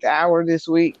 115th hour this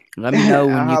week. Let me know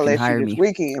when you I'll can let hire you me. this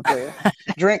weekend, player.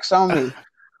 Drinks on me.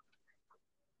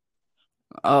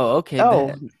 Oh, okay. Oh,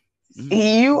 bet.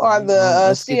 you are the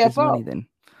Let's CFO. get this money then.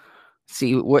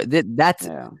 See what that's.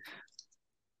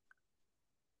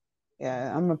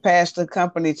 Yeah, I'm gonna pass the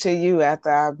company to you after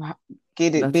I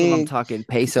get it That's big. what I'm talking.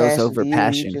 Pesos over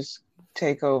passion. You just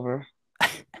take over.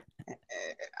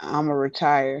 I'm gonna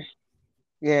retire.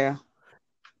 Yeah.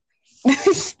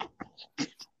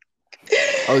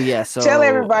 Oh yeah, so tell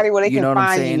everybody where they you can know what I'm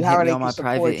find saying. you. How Hit me they on can my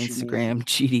private support you, Instagram,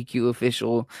 GDQ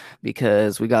official,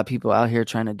 because we got people out here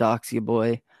trying to dox you,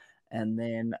 boy. And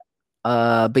then,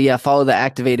 but yeah, follow the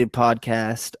Activated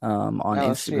Podcast on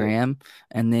Instagram. Shit.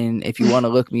 And then if you want to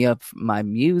look me up my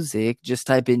music, just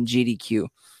type in GDQ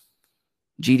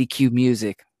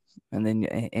music, and then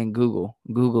and Google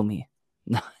me.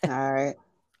 All right.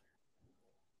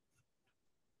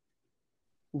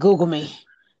 Google me.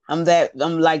 I'm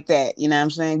like that. You know what I'm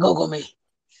saying? Google me.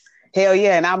 Hell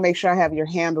yeah. And I'll make sure I have your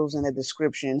handles in the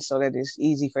description so that it's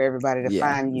easy for everybody to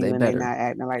find you and they're not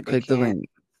acting like click they the can't. link.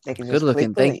 They can just good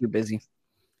looking. Thank link. you, Busy.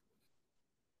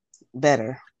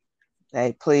 Better.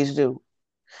 Hey, please do.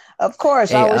 Of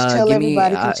course, I always tell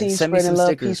everybody continue spreading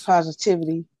love, peace,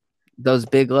 positivity. Those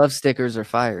big love stickers are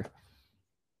fire.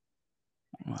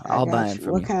 I'll buy them from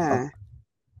you. What kind?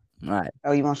 All right.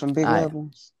 Oh, you want some big love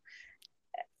ones?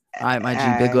 All right, my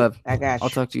G, big love. I got you. I'll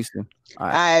talk to you soon. All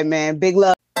right, man. Big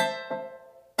love.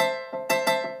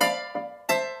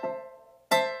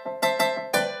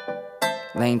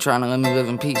 They ain't trying to let me live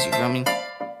in peace, you feel me?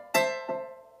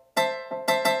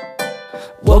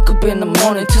 Woke up in the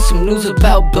morning to some news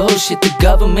about bullshit. The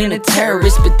government a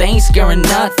terrorist, but they ain't scaring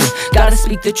nothing. Gotta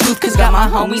speak the truth, cause got my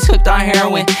homies hooked on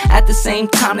heroin. At the same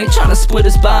time, they tryna split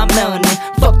us by a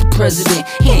melanin. Fuck the president,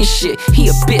 he ain't shit, he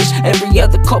a bitch. Every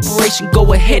other corporation,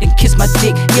 go ahead and kiss my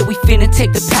dick. Yeah, we finna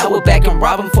take the power back and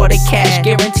rob them for their cash.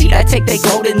 Guaranteed I take their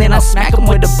gold and then I'll smack them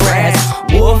with the brass.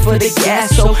 War for the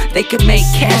gas so they can make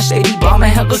cash. They be bombing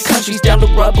hella countries down to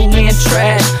rubble and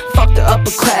trash. Fuck the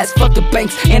upper class, fuck the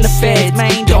banks and the feds.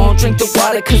 Man, don't drink the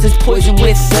water cause it's poison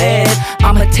with lead.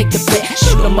 I'ma take the bet,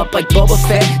 shoot them up like Boba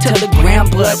Fett till the ground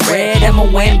blood red.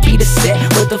 M.O.N. be the set.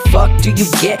 What the fuck do you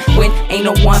get when ain't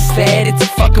no one fed? It's a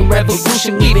fucking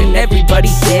revolution, leaving everybody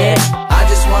dead. I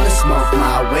just wanna smoke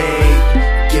my weed.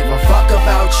 Give a fuck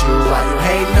about you while you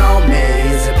hating on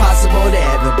me. Is it possible to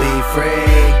ever be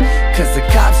free? Cause the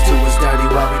cops do us dirty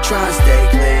while we tryna stay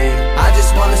clean. I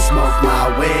just wanna smoke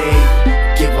my weed.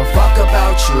 Give a fuck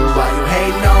about you while you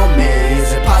hating on me.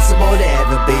 Is it possible to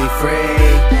ever be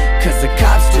free? Cause the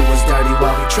cops do us dirty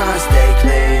while we tryna stay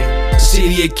clean.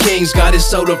 city of kings, got it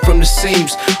sold up from the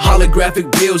seams.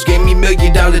 Holographic bills gave me $1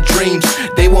 million dreams.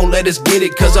 They won't let us get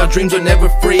it cause our dreams are never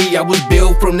free. I was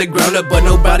built from the ground up but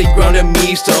nobody grounded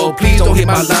me. So please don't hit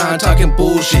my line talking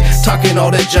bullshit, talking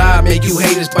all that jive, make you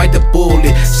haters bite the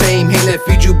bullet. Same hand that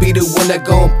feed you be the one that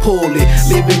gon' pull it.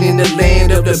 Living in the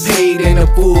land of the paid and the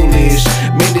foolish.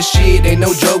 Man, this shit ain't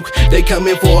no joke. They come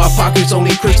in for our pockets,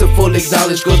 only Christopher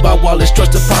acknowledge. Goes by Wallace,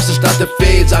 trust the process, not the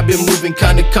feds. I've been moving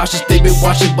kinda cautious, they been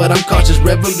watching, but I'm cautious.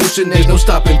 Revolution, there's no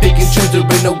stopping, picking choose, there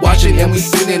ain't no watching. And we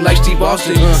feeling like Steve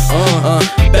Austin.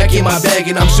 Back in my bag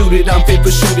and I'm suited, I'm fit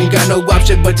for shooting. Got no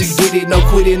option but to get it, no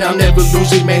quitting, I'm never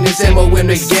losing. Man, it's ammo in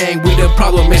the gang, we the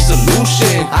problem and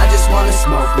solution. I just wanna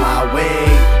smoke my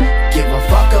weed, give a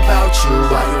fuck about you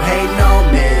while you hating on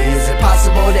me. Is it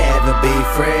possible to ever be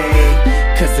free?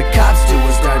 Cause the cops